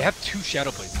pickoff. They have 2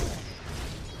 Shadow Blades.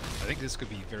 I think this could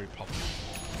be very problematic.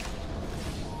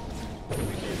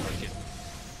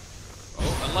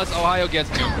 Oh, unless Ohio gets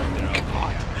doomed right there. Oh,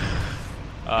 God.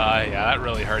 Yeah, that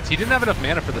really hurts. He didn't have enough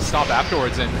mana for the stomp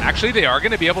afterwards, and actually they are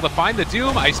going to be able to find the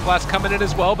Doom. Ice Blast coming in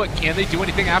as well, but can they do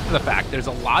anything after the fact? There's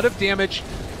a lot of damage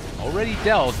already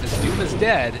dealt as Doom is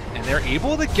dead, and they're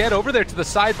able to get over there to the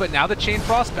side, but now the Chain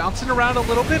Frost bouncing around a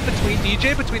little bit between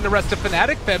DJ, between the rest of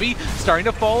Fnatic. Febby starting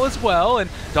to fall as well, and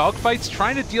Dogfight's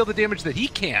trying to deal the damage that he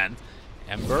can.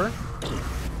 Ember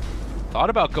thought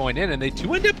about going in, and they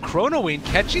do end up chronoing,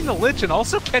 catching the Lich and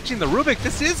also catching the Rubik.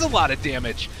 This is a lot of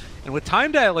damage. And with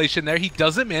time dilation there, he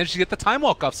doesn't manage to get the time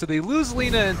walk off, so they lose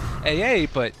Lina and AA,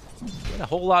 but get a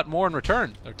whole lot more in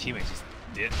return. Their teammates just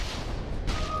did.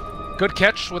 Good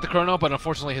catch with the chrono, but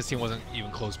unfortunately his team wasn't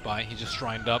even close by. He just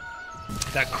shrined up.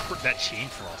 That Chain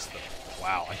Frost though.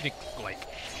 Wow, I think like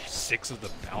 6 of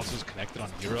the bounces connected on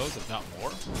heroes, if not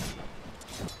more.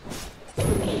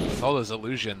 With all those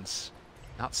illusions,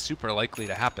 not super likely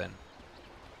to happen.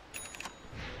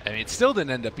 I mean, it still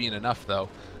didn't end up being enough, though.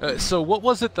 So what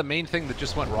was it, the main thing that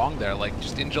just went wrong there? Like,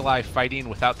 just inJuly fighting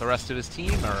without the rest of his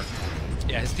team, or?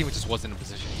 Yeah, his team just wasn't in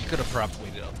position. He could have perhaps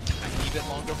waited a tiny bit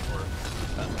longer for...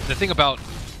 the thing about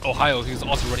Ohio, he was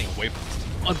also running away from his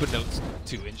team, unbeknownst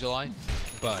to inJuly.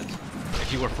 But if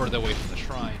he were further away from the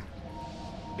shrine,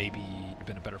 maybe it would have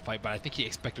been a better fight. But I think he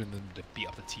expected them to be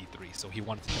up to T3, so he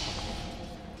wanted to jump on the move.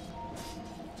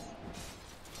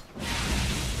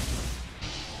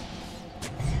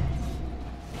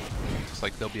 Looks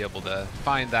like they'll be able to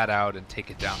find that out and take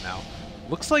it down now.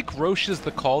 Looks like Roche is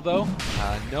the call, though.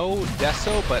 No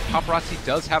Deso, but Paparazzi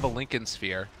does have a Lincoln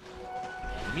Sphere.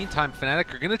 In the meantime,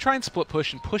 Fnatic are going to try and split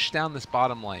push and push down this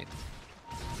bottom lane.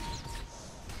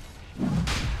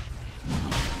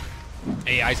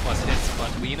 AI plus hits,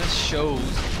 but Lina shows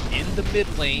in the mid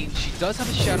lane. She does have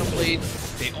a Shadow Blade.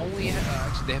 They only have,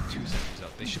 actually they have 2 seconds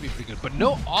up. They should be pretty good, but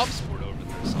no offsport over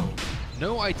there, so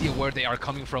no idea where they are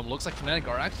coming from. Looks like Fnatic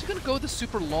are actually going to go the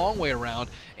super long way around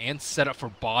and set up for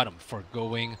bottom for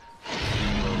going.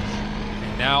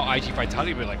 And now IG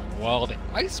Vitality will be like, well, they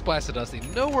ice blasted us. They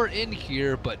know we're in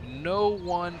here, but no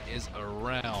one is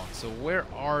around. So where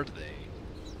are they?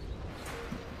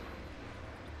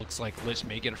 Looks like Lich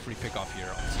may get a free pick off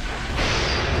here.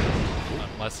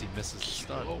 Unless he misses the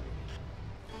stun.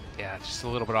 Yeah, just a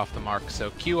little bit off the mark. So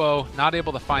QO not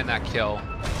able to find that kill.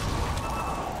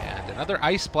 And another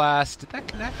Ice Blast. Did that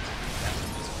connect? Yeah.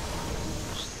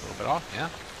 Just a little bit off, yeah.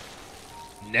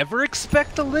 Never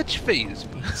expect a Lich phase,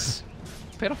 but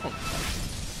paid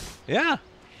off. Yeah.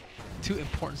 2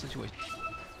 important situations.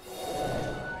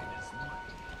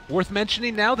 Worth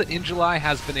mentioning now that inJuly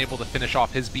has been able to finish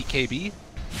off his BKB.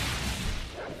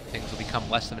 Things will become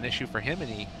less of an issue for him, and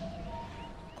he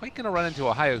quite going to run into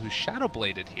Ohio, who's Shadow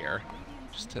Bladed here,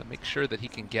 just to make sure that he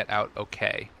can get out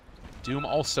okay. Doom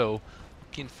also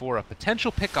looking for a potential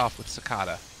pickoff with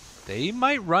Cicada. They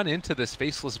might run into this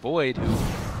Faceless Void,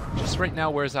 who just right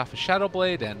now wears off a Shadow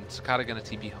Blade, and Cicada going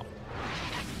to TP home.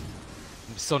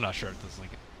 I'm still not sure it does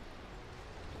like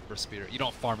for Spirit. You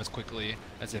don't farm as quickly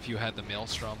as if you had the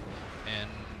Maelstrom, and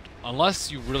unless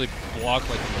you really block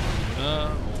like a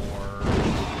Luna or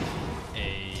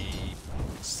a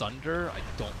Sunder, I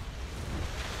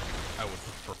would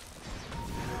prefer,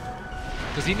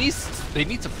 because they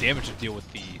need some damage to deal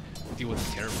with the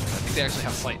Terror. I think they actually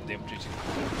have slight damage issues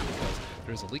because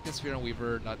there's a Leaking Sphere on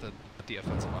Weaver, not the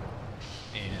offensive one,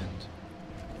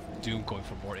 and Doom going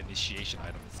for more initiation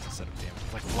items instead of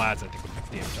damage. Like Vlad's, I think, would make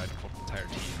damage item for the entire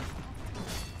team.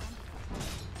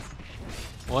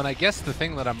 Well, and I guess the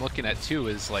thing that I'm looking at too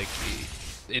is like,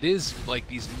 it is like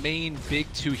these main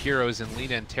big 2 heroes in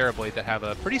Lina and Terrorblade that have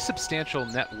a pretty substantial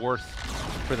net worth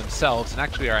for themselves and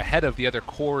actually are ahead of the other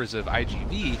cores of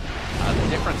ig.v. The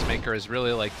difference maker is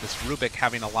really like this Rubik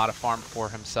having a lot of farm for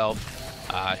himself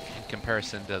in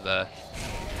comparison to the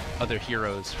other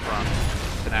heroes from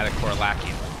Fnatic who are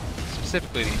lacking,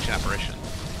 specifically the Ancient Apparition.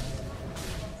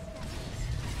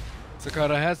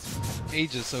 Cicada has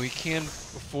Aegis, so he can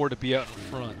afford to be out in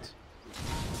front.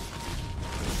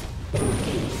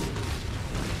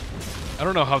 I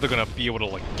don't know how they're gonna be able to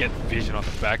like get vision on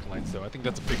the backline, so I think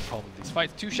that's a big problem with these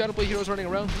fights. 2 Shadow Blade heroes running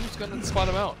around. Who's gonna spot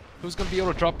him out? Who's gonna be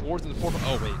able to drop wards in the forefront?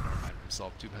 Oh wait, never mind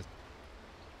himself. Doom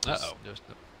has. Just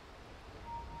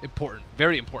important,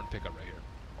 very important pickup right here.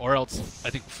 Or else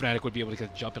I think Fnatic would be able to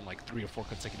get a jump in like 3 or 4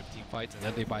 consecutive team fights, and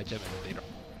then they buy gem and then they don't.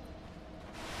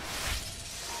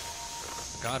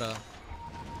 Got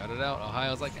it out.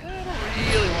 Ohio's like, I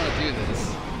don't really want to do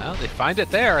this. Well, they find it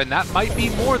there, and that might be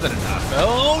more than enough.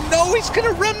 Oh no, he's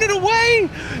gonna remnant away!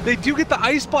 They do get the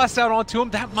Ice Blast out onto him.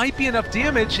 That might be enough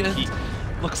damage, and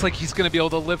looks like he's gonna be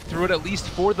able to live through it at least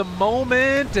for the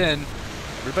moment, and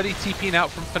everybody TPing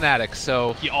out from Fnatic,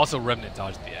 so... He also remnant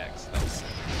dodged the X.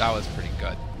 That was pretty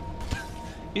good.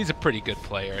 He's a pretty good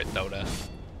player at Dota.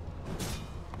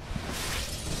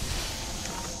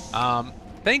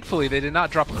 Thankfully, they did not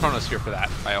drop a Chronosphere for that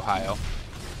by Ohio.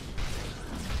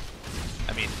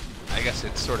 I mean, I guess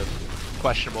it's sort of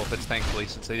questionable if it's thankfully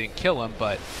since they didn't kill him,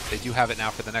 but they do have it now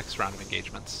for the next round of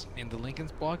engagements. And the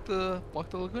Lincolns blocked the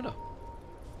Laguna.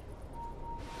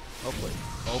 Hopefully.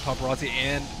 Oh, Paparazzi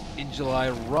and In July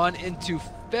run into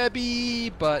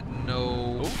Febby, but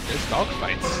no. Oh, there's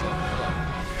dogfights.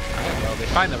 Alright, well, they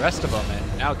find the rest of them,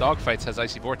 and now dogfights has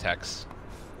Icy Vortex.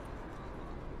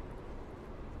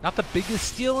 Not the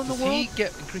biggest steal in the Does world. he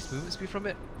get increased movement speed from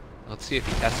it? Let's see if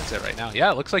he tests it right now.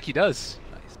 Yeah, it looks like he does.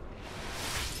 Nice.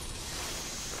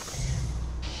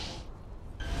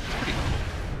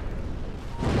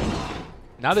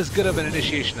 Not as good of an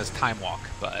initiation as Time Walk,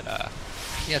 but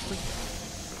Yeah, it's pretty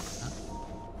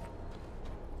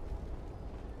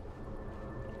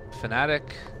Fnatic.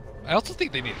 I also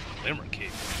think they need Glimmer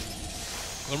Cape.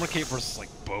 Glimmer Cape versus like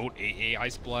Boat, AA,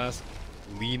 Ice Blast,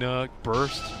 Lina,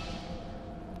 Burst.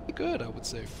 Pretty good, I would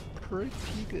say. Pretty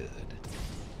good.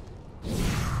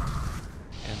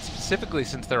 And specifically,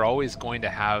 since they're always going to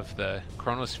have the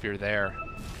Chronosphere there,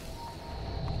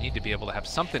 you need to be able to have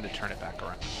something to turn it back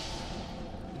around.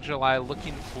 In July,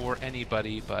 looking for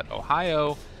anybody, but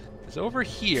Ohio is over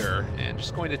here and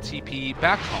just going to TP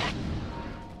back home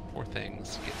before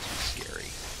things get too scary.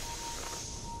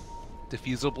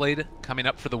 Diffusal Blade coming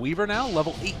up for the Weaver now,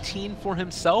 level 18 for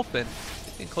himself, and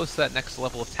getting close to that next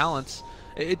level of talents.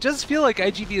 It does feel like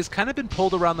ig.v has kind of been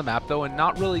pulled around the map, though, and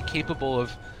not really capable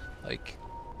of, like,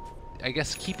 I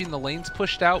guess, keeping the lanes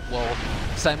pushed out while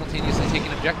simultaneously taking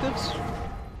objectives.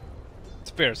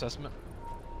 It's a fair assessment.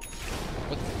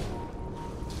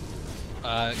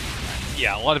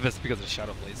 Yeah, a lot of it's because of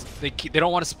Shadow Blades. They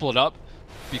don't want to split up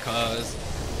because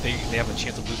they have a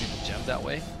chance of losing the gem that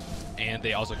way, and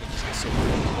they also can just get solo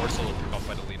pick off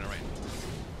by the Lina right now.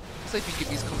 Looks like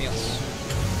BKB's coming out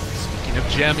soon. Speaking of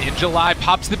gem, in July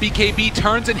pops the BKB,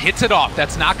 turns and hits it off.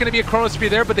 That's not going to be a Chronosphere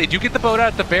there, but they do get the boat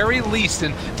out at the very least,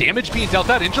 and damage being dealt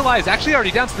out. In July is actually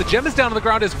already down, so the gem is down on the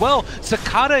ground as well.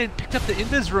 Cicada picked up the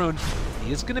Invis rune.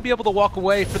 He is going to be able to walk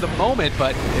away for the moment,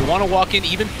 but they want to walk in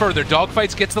even further.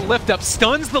 Dogfights gets the lift up,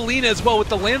 stuns the Lina as well with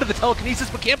the land of the telekinesis,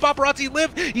 but can't Paparazzi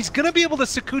live? He's going to be able to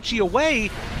Sakuchi away.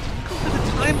 Go for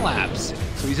the time lapse.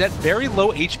 So he's at very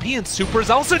low HP, and Super is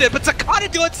also dead, but Cicada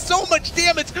doing so much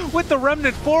damage with the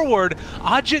Remnant forward.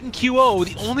 Odget and QO,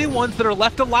 the only ones that are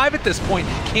left alive at this point.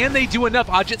 Can they do enough?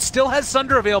 Odget still has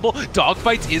Sunder available.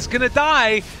 Dogfights is going to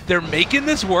die. They're making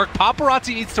this work.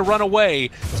 Paparazzi needs to run away.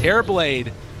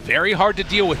 Terrorblade, very hard to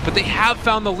deal with, but they have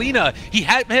found the Lina. He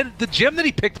had the gem that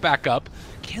he picked back up.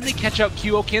 Can they catch out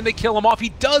QO? Can they kill him off? He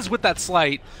does with that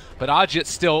slight, but Odget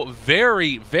still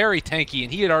very, very tanky,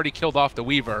 and he had already killed off the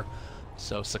Weaver.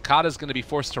 So Cicada's going to be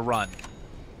forced to run.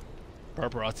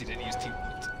 Paparazzi didn't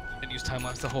use time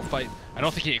lapse the whole fight. I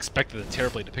don't think he expected the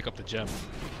Terrorblade to pick up the gem,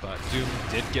 but Doom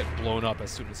did get blown up as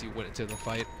soon as he went into the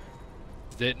fight.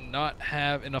 Did not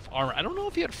have enough armor. I don't know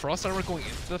if he had frost armor going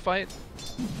into the fight,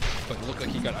 but it looked like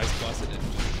he got ice blasted and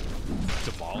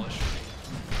demolished.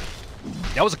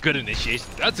 That was a good initiation.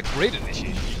 That's a great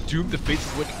initiation. You doomed the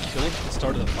faces wouldn't kill him at the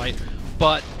start of the fight,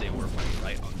 but they were fighting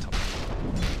right on top of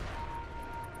him.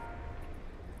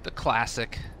 The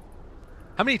classic.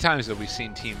 How many times have we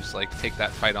seen teams like take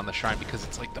that fight on the Shrine because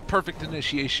it's like the perfect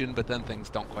initiation, but then things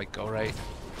don't quite go right?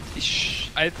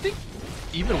 I think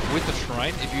even with the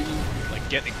Shrine, if you like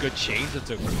get in good chains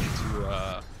into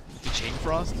chain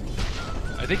frost,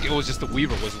 I think it was just the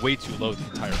Weaver was way too low the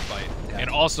entire fight, yeah. And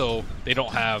also they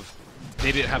didn't have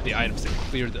the items to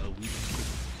clear the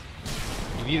illusions.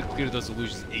 You need to clear those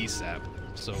illusions ASAP,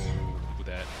 so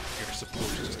that your support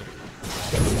is just.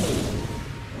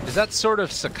 Is that sort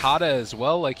of Cicada as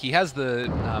well? Like he has the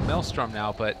Maelstrom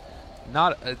now, but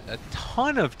not a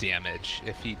ton of damage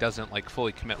if he doesn't like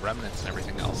fully commit remnants and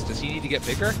everything else. Does he need to get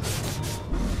bigger?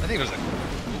 I think there's like,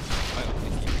 I don't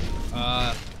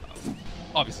think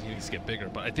obviously he needs to get bigger,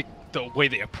 but I think the way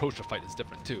they approach the fight is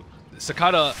different too.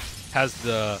 Cicada has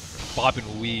the bob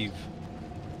and weave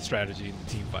strategy in the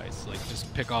team fights, like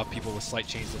just pick off people with slight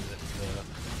chains on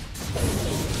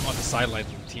the sidelines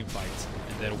of the team fights,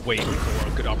 and then wait for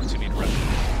a good opportunity to rep.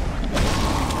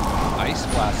 Ice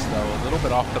Blast, though, a little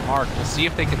bit off the mark. We'll see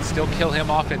if they can still kill him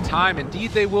off in time.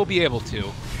 Indeed, they will be able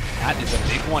to. That is a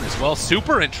big one as well.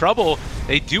 Super in trouble.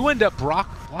 They do end up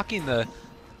blocking the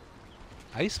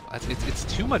Ice Blast. It's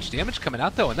too much damage coming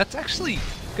out, though, and that's actually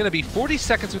going to be 40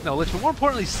 seconds with no Lich, but more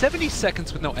importantly, 70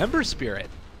 seconds with no Ember Spirit.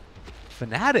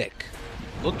 Fnatic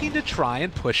looking to try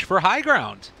and push for high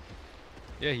ground.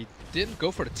 Yeah, he didn't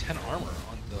go for the 10 armor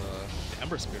on the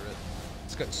Ember Spirit.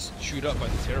 It's got chewed up by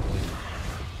the Terrorblade.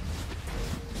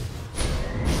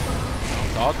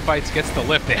 Dogfights gets the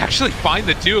lift. They actually find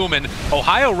the Doom, and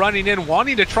Ohio running in,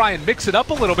 wanting to try and mix it up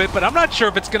a little bit, but I'm not sure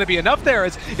if it's going to be enough there,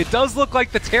 as it does look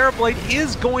like the Terrorblade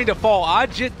is going to fall.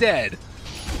 Ajit dead.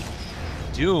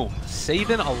 Doom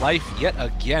saving a life yet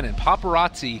again, and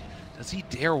Paparazzi, does he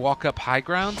dare walk up high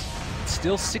ground? It's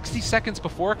still 60 seconds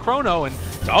before Chrono, and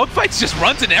Dogfights just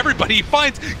runs into everybody. He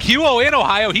finds QO in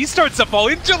Ohio. He starts to fall.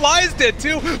 In July's dead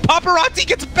too. Paparazzi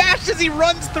gets bashed as he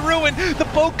runs through, and the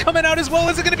boat coming out as well.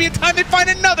 Is it going to be in time? They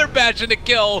find another bash and a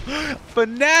kill.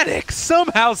 Fnatic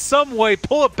somehow, some way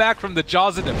pull it back from the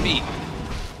jaws of defeat.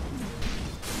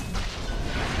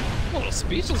 A little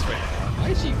speechless right now.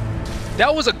 IG.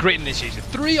 That was a great initiation.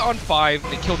 3 on 5,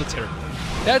 they killed the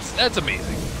Terrorblade. That's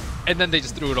amazing. And then they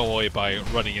just threw it all away by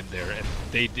running in there, and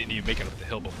they didn't even make it up the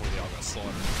hill before they all got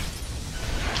slaughtered.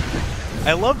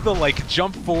 I love the like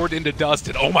jump forward into dust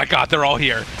and oh my god, they're all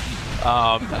here.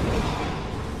 But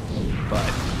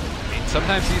I mean,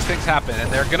 sometimes these things happen,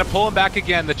 and they're gonna pull him back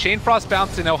again. The Chain Frost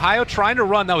bounce in. Ohio trying to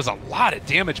run. That was a lot of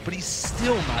damage, but he's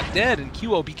still not dead. And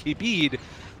QO BKB'd.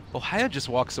 Ohio just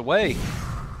walks away.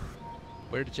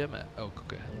 Where did Gem at? Oh,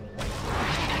 okay.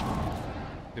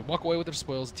 They walk away with their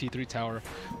spoils, T3 tower.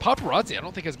 Paparazzi, I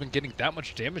don't think has been getting that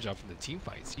much damage out from the team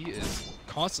fights. He is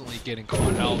constantly getting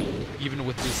caught out, even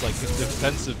with this like this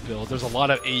defensive build. There's a lot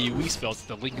of AoE spells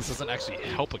that the Lincoln doesn't actually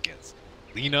help against.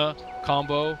 Lina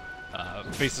combo,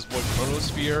 faces Void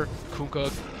Chronosphere,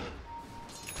 Kunkka,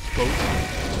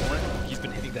 Boat, Torrent. He's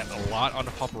been hitting that a lot on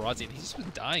the Paparazzi, and he's just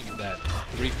been dying in that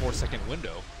 3-4 second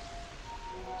window.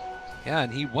 Yeah,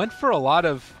 and he went for a lot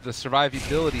of the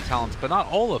survivability talents, but not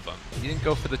all of them. He didn't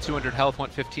go for the 200 health,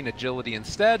 went 15 agility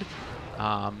instead.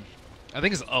 I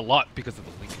think it's a lot because of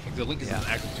the Link. The Link doesn't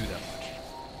actually do that much.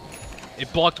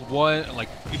 It blocked one, like,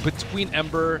 between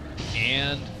Ember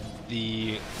and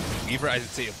the Weaver, I'd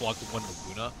say it blocked one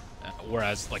Laguna.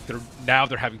 Whereas, like, now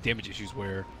they're having damage issues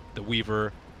where the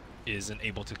Weaver isn't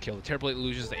able to kill the Terrorblade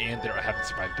illusions, and they're having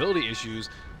survivability issues.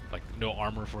 Like no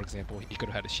armor, for example. He could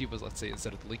have had a Shiva's, let's say,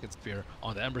 instead of the Lincoln Spear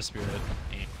on the Ember Spirit,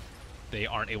 and they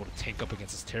aren't able to tank up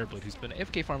against this Terrorblade, who's been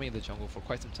AFK farming in the jungle for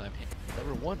quite some time.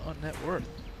 Number 1 on net worth.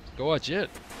 Go Ajit.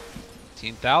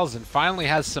 15,000 finally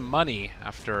has some money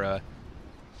after a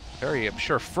very, I'm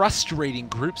sure, frustrating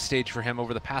group stage for him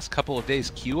over the past couple of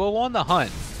days. QO on the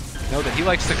hunt. Know that he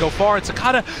likes to go far, and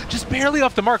Sakata just barely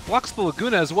off the mark, blocks the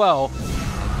Laguna as well.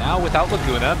 Now without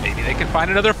Laguna, maybe they can find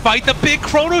another fight. The big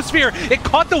Chronosphere! It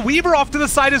caught the Weaver off to the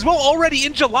side as well. Already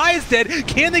in July is dead.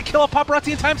 Can they kill a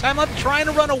Paparazzi in time? Time left, trying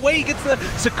to run away. He gets the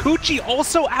Sakuchi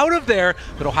also out of there.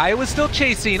 But Ohio is still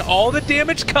chasing. All the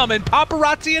damage coming.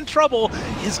 Paparazzi in trouble.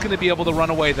 Is going to be able to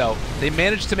run away though. They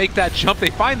managed to make that jump.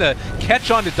 They find the catch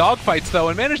on to Dogfights though,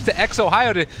 and managed to X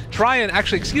Ohio to try and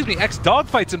actually, X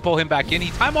Dogfights and pull him back in.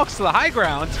 He time walks to the high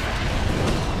ground.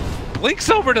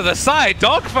 Blinks over to the side.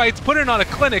 Dogfights putting on a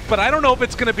clinic, but I don't know if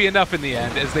it's going to be enough in the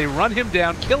end as they run him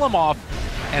down, kill him off,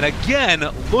 and again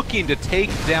looking to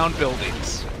take down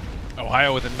buildings.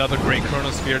 Ohio with another great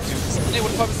Chronosphere too. They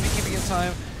would probably be keeping in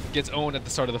time. Gets owned at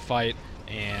the start of the fight,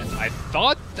 and I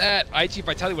thought that IG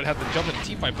Vitality would have to jump in the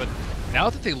team fight, but now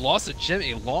that they lost a gem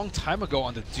a long time ago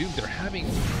on the Doom, they're having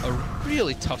a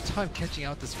really tough time catching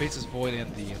out this Faces Void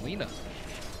and the Lina.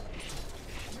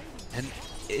 And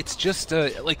it's just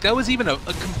like that was even a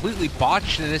completely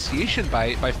botched initiation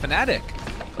by Fnatic.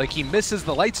 Like he misses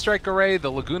the Light Strike array,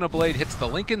 the Laguna Blade hits the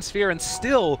Lincoln Sphere, and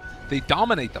still they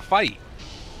dominate the fight.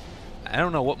 I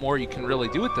don't know what more you can really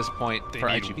do at this point for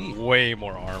IGV. Way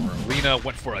more armor. Lina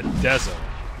went for a Dezo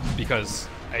because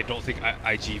I don't think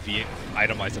IGV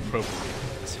itemized appropriately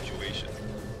in this situation.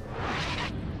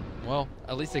 Well,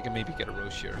 at least they can maybe get a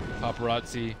Roche here.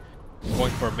 Paparazzi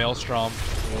going for a Maelstrom,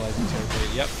 realizing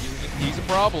Terrorblade. Yep, he's a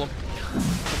problem.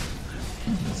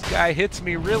 This guy hits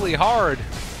me really hard.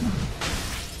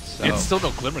 So. It's still no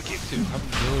Glimmer Cape too.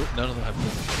 None of them have Glimmer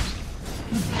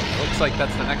Capes. Looks like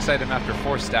that's the next item after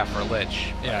Force Staff or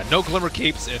Lich. Yeah, no Glimmer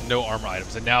Capes and no armor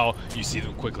items. And now you see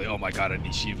them quickly. Oh my god, I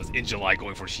need Shivas. In July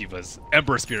going for Shivas.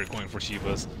 Ember Spirit going for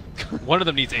Shivas. One of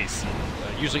them needs AC.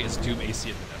 Usually it's Doom AC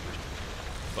and then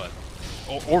Ember.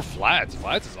 But, or Flats.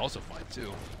 Flats is also fine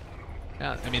too.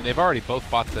 Yeah, I mean, they've already both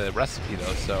bought the recipe,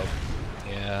 though, so...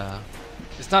 Yeah.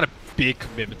 It's not a big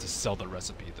commitment to sell the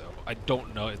recipe, though. I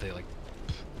don't know if they, like...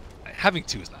 Having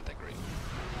 2 is not that great.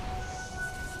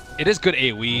 It is good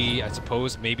AoE, I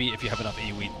suppose. Maybe if you have enough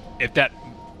AoE. If that...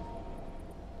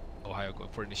 Ohio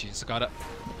going for initiation. Sakata.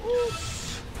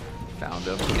 Found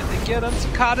him. Can they get him?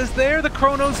 Sakata's there. The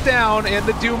Chrono's down, and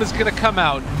the Doom is going to come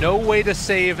out. No way to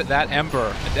save that Ember.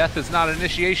 A death is not an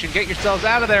initiation. Get yourselves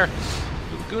out of there.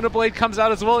 Laguna Blade comes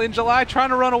out as well in July, trying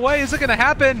to run away. Is it going to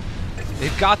happen?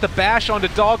 They've got the bash onto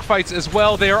dogfights as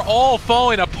well. They are all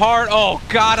falling apart. Oh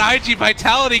god, IG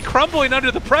Vitality crumbling under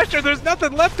the pressure. There's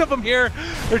nothing left of them here.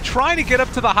 They're trying to get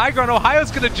up to the high ground. Ohio's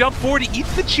going to jump forward. He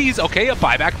eats the cheese. Okay, a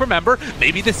buyback from Ember.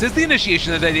 Maybe this is the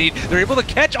initiation that they need. They're able to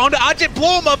catch onto Ajit,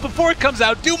 blow him up before it comes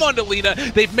out. Doom onto Lina.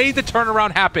 They've made the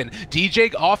turnaround happen.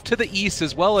 DJ off to the east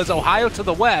as well as Ohio to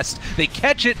the west. They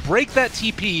catch it, break that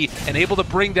TP, and able to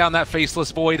bring down that Faceless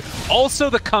Void.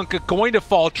 Also the Kunkka going to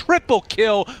fall. Triple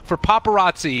kill for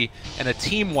Paparazzi and a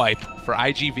team wipe for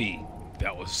ig.v.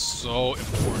 That was so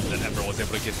important that Ember was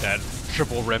able to get that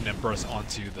triple remnant burst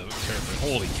onto the Terrapin.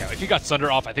 Holy cow. If he got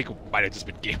Sunder off, I think it might have just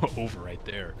been game over right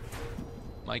there.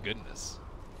 My goodness.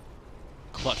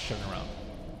 Clutch turnaround.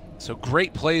 So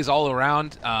great plays all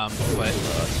around, but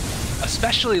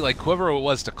especially like whoever it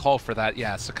was to call for that,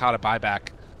 yeah, Sakata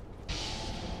buyback.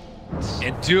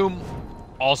 And Doom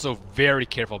also very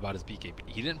careful about his BKB.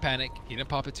 He didn't panic. He didn't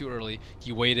pop it too early.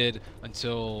 He waited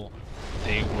until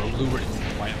they were lured into the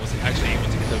fight and was actually able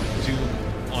to get the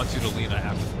Doom onto the Lina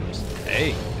afterwards.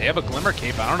 Hey, they have a Glimmer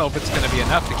Cape. I don't know if it's going to be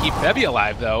enough to keep Bevy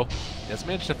alive, though. He does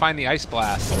manage to find the Ice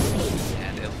Blast.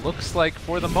 And it looks like,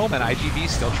 for the moment, ig.v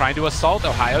still trying to assault.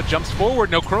 Ohio jumps forward.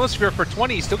 No Chronosphere for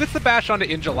 20. He still gets the bash onto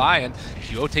injuly, and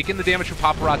Huo taking the damage from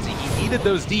Paparazzi. He needed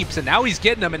those deeps, and now he's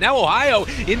getting them. And now Ohio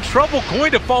in trouble,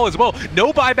 going to fall as well.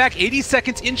 No buyback, 80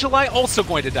 seconds. Injuly also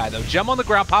going to die, though. Gem on the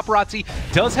ground. Paparazzi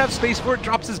does have space for it,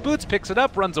 drops his boots, picks it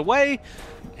up, runs away.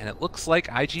 And it looks like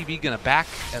ig.v gonna back,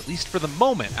 at least for the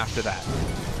moment, after that.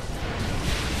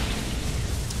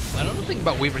 I don't know anything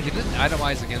about Weaver. He didn't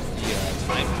itemize against the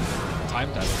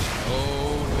time dive.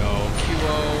 Oh no,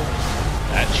 QO.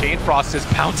 That Chain Frost is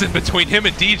bouncing between him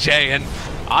and DJ, and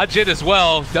Ajit as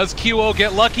well. Does QO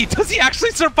get lucky? Does he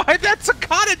actually survive that?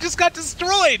 Sakata just got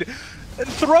destroyed! And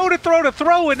throw to throw to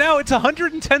throw, and now it's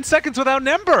 110 seconds without an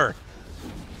Ember.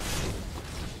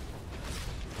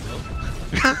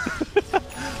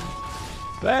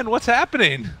 Ben, what's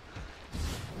happening?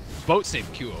 Boat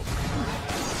saved QO.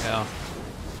 Yeah.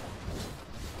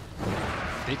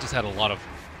 They just had a lot of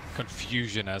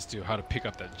confusion as to how to pick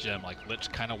up that gem. Like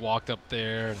Lich kind of walked up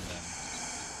there, and then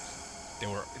they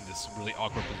were in this really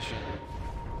awkward position.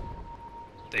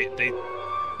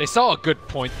 They saw a good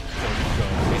point for him to go.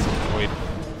 Basically, avoid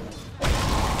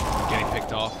getting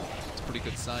picked off. It's a pretty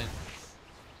good sign.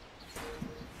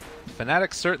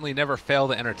 Fnatic certainly never fail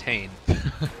to entertain.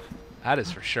 That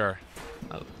is for sure.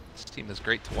 Oh, this team is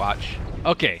great to watch.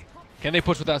 Okay, can they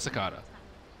push without Sakata?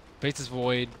 Faces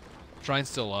Void, Shrine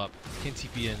still up, can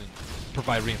TP in and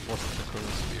provide reinforcement for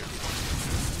Chronosphere.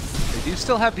 They do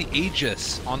still have the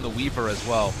Aegis on the Weaver as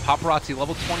well. Paparazzi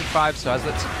level 25, so has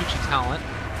that Sakuchi talent.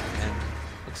 And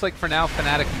looks like for now,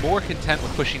 Fnatic more content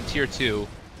with pushing tier 2.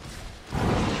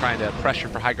 Trying to pressure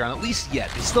for high ground, at least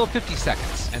yet. They still have 50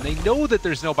 seconds, and they know that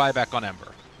there's no buyback on Ember.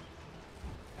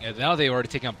 Yeah, now they've already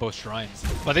taken out both shrines.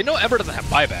 But they know Ember doesn't have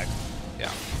buyback. Yeah.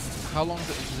 How long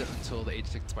is it until the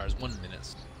Aegis expires? 1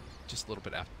 minute. Just a little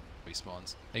bit after he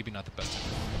spawns. Maybe not the best time.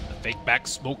 The fake back,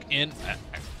 smoke in.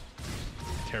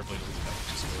 Terribly losing that,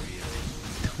 just where he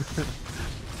is.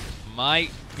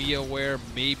 Might be aware,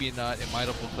 maybe not. It might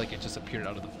have looked like it just appeared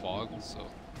out of the fog, so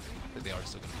they are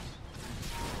still going to.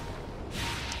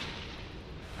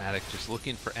 Fnatic just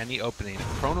looking for any opening.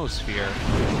 Chronosphere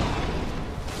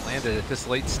landed at this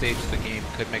late stage of the game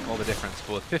could make all the difference.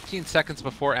 But with 15 seconds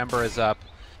before Ember is up,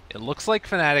 it looks like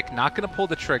Fnatic not going to pull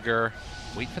the trigger.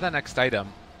 Wait for that next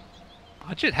item.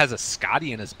 Ajit has a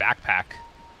Scotty in his backpack.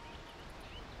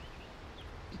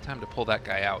 Time to pull that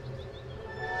guy out.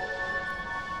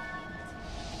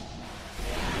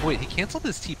 Wait, he canceled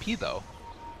his TP though.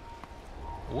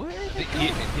 Where? I think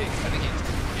he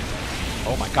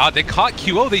Oh my god, they caught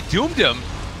QO, they doomed him.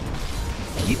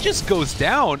 He just goes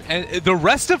down, and the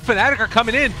rest of Fnatic are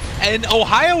coming in, and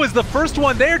Ohio is the first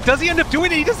one there. Does he end up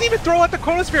doing it? He doesn't even throw out the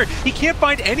Chronosphere. He can't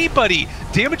find anybody.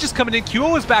 Damage is coming in.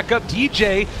 QO is back up.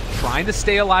 DJ trying to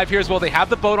stay alive here as well. They have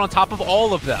the boat on top of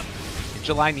all of them.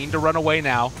 July needing to run away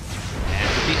now. And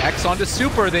with the X onto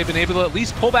Super, they've been able to at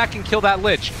least pull back and kill that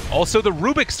Lich. Also, the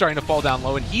Rubik's starting to fall down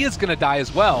low, and he is going to die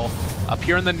as well. Up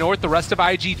here in the north, the rest of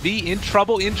ig.v in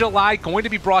trouble. In July, going to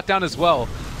be brought down as well.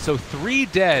 So 3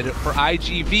 dead for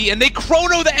ig.v, and they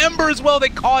chrono the Ember as well. They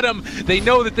caught him. They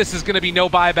know that this is going to be no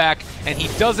buyback, and he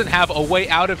doesn't have a way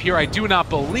out of here, I do not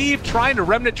believe. Trying to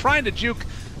remnant, trying to juke,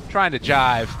 trying to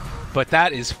jive. But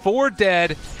that is 4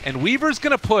 dead, and Weaver's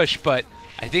going to push, but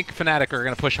I think Fnatic are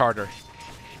going to push harder.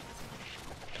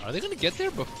 Are they going to get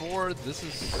there before this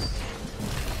is...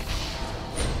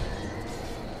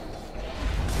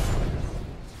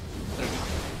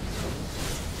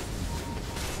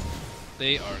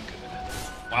 They are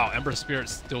good. Wow, Ember Spirit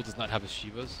still does not have his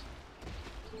Shivas.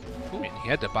 I mean, he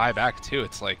had to buy back too.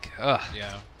 It's like, ugh.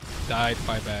 Yeah. Died,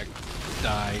 buy back,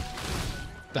 died.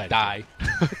 Die.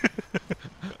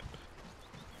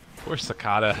 Poor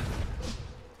Sakata.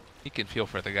 He can feel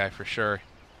for the guy for sure.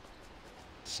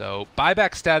 So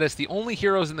buyback status. The only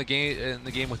heroes in the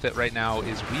game with it right now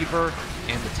is Weaver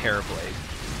and the Terrorblade.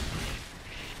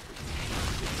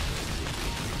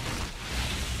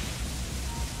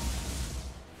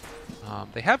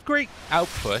 They have great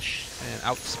outpush and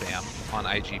outspam on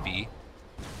ig.v.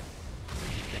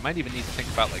 They might even need to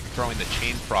think about like throwing the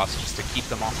Chain Frost just to keep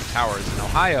them off the towers. In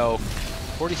Ohio,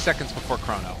 40 seconds before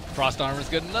Chrono. Frost armor is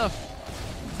good enough.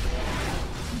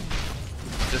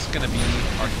 This is going to be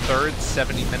our third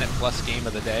 70-minute plus game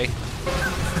of the day.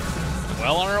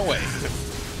 Well on our way.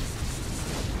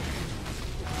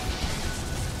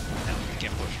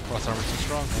 Can't push. Frost armor too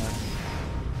strong, man.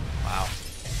 Wow.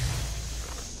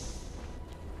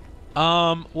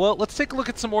 Well, let's take a look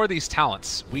at some more of these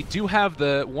talents. We do have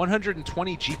the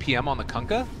 120 GPM on the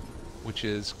Kunkka, which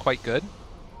is quite good.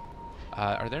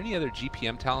 Are there any other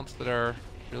GPM talents that are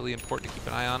really important to keep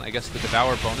an eye on? I guess the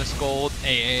Devour bonus gold.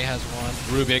 AA has one.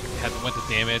 Rubik went to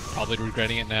damage, probably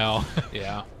regretting it now.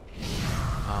 Yeah.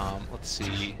 Let's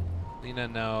see. Lena,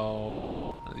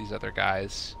 no. None of these other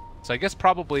guys. So I guess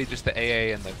probably just the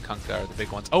AA and the Kunkka are the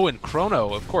big ones. Oh, and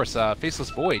Chrono, of course. Faceless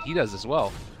Void, he does as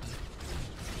well.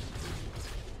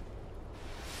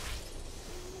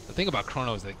 The thing about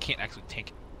Chrono is that it can't actually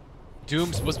tank.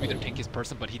 Doom's supposed to be their tankiest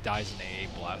person, but he dies in AA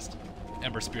blast.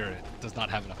 Ember Spirit does not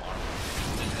have enough armor.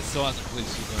 And it still hasn't completed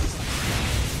sequence.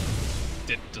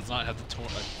 It does not have the 10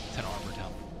 armor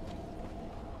talent.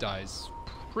 Dies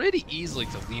pretty easily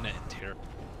to Lina and Terra.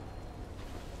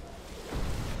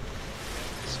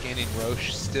 Scanning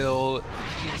Roche, still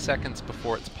 15 seconds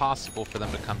before it's possible for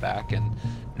them to come back. And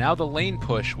now the lane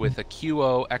push with a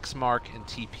QO, X-Mark, and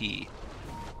TP.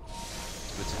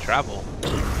 It's a travel.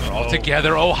 All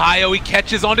together. Ohio, he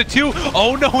catches onto two.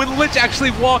 Oh no, and Lich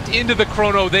actually walked into the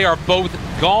Chrono. They are both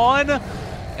gone.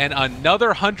 And another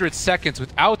 100 seconds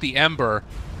without the Ember.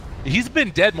 He's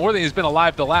been dead more than he's been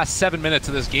alive the last 7 minutes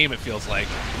of this game, it feels like.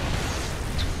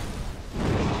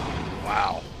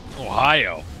 Wow.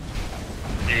 Ohio.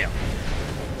 Damn.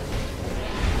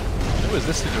 Who is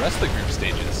this in the rest of the group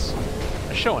stages?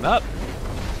 They're showing up.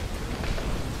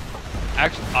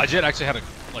 Actually, Ajit actually had a,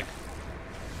 like,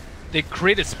 they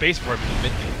created space for him in the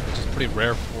mid game, which is pretty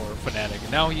rare for Fnatic.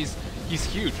 And now he's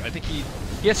huge. I think he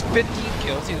has 15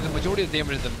 kills. He does the majority of the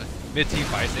damage in the mid team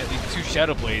fights. They have these 2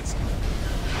 Shadow Blades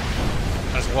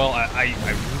as well. I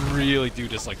really do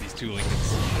dislike these 2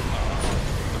 Lincolns.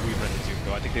 The Weaver and the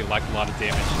Zuko. I think they lack a lot of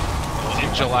damage.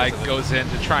 July goes in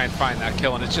to try and find that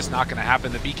kill, and it's just not going to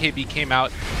happen. The BKB came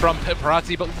out from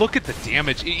Paparazzi, but look at the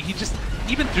damage. He just,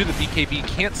 even through the BKB,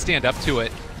 can't stand up to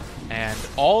it. And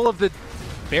all of the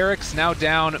barracks now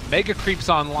down, Mega Creeps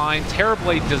online.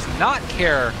 Terrorblade does not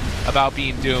care about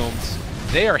being doomed.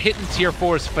 They are hitting tier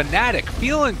 4s. Fnatic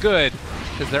feeling good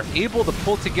because they're able to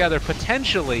pull together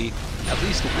potentially at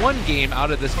least one game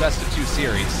out of this best of 2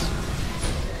 series.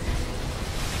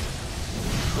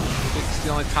 Big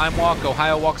stealing time walk.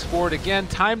 Ohio walks forward again.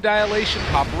 Time dilation.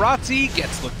 Paparazzi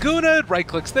gets Laguna. Right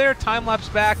clicks there. Time lapse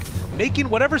back. Making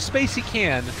whatever space he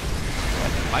can.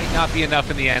 Might not be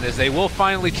enough in the end, as they will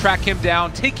finally track him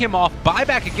down, take him off, buy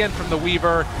back again from the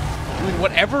Weaver, doing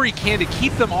whatever he can to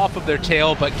keep them off of their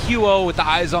tail, but QO with the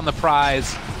eyes on the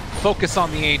prize, focus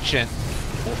on the Ancient,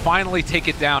 will finally take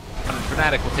it down, and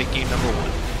Fnatic will take game number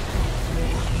 1.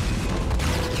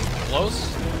 Close.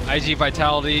 IG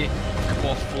Vitality, a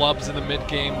couple of flubs in the mid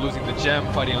game, losing the gem,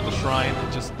 fighting on the shrine,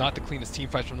 just not the cleanest team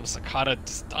fights from them. Sakata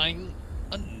just dying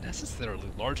unnecessarily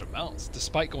large amounts,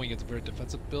 despite going into a very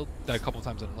defensive build, died a couple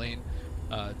times in lane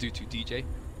due to DJ.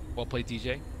 Well played,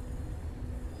 DJ.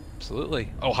 Absolutely.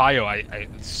 Ohio, I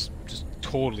just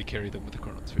totally carried them with the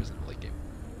Chrono Spheres in the late game.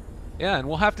 Yeah, and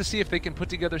we'll have to see if they can put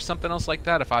together something else like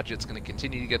that, if Ajit's going to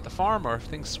continue to get the farm, or if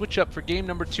things switch up for game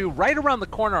number 2. Right around the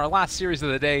corner, our last series of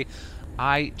the day,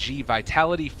 IG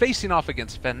Vitality facing off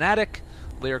against Fnatic.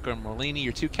 Lyric and Merlini,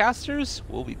 your 2 casters.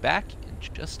 We'll be back in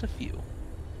just a few.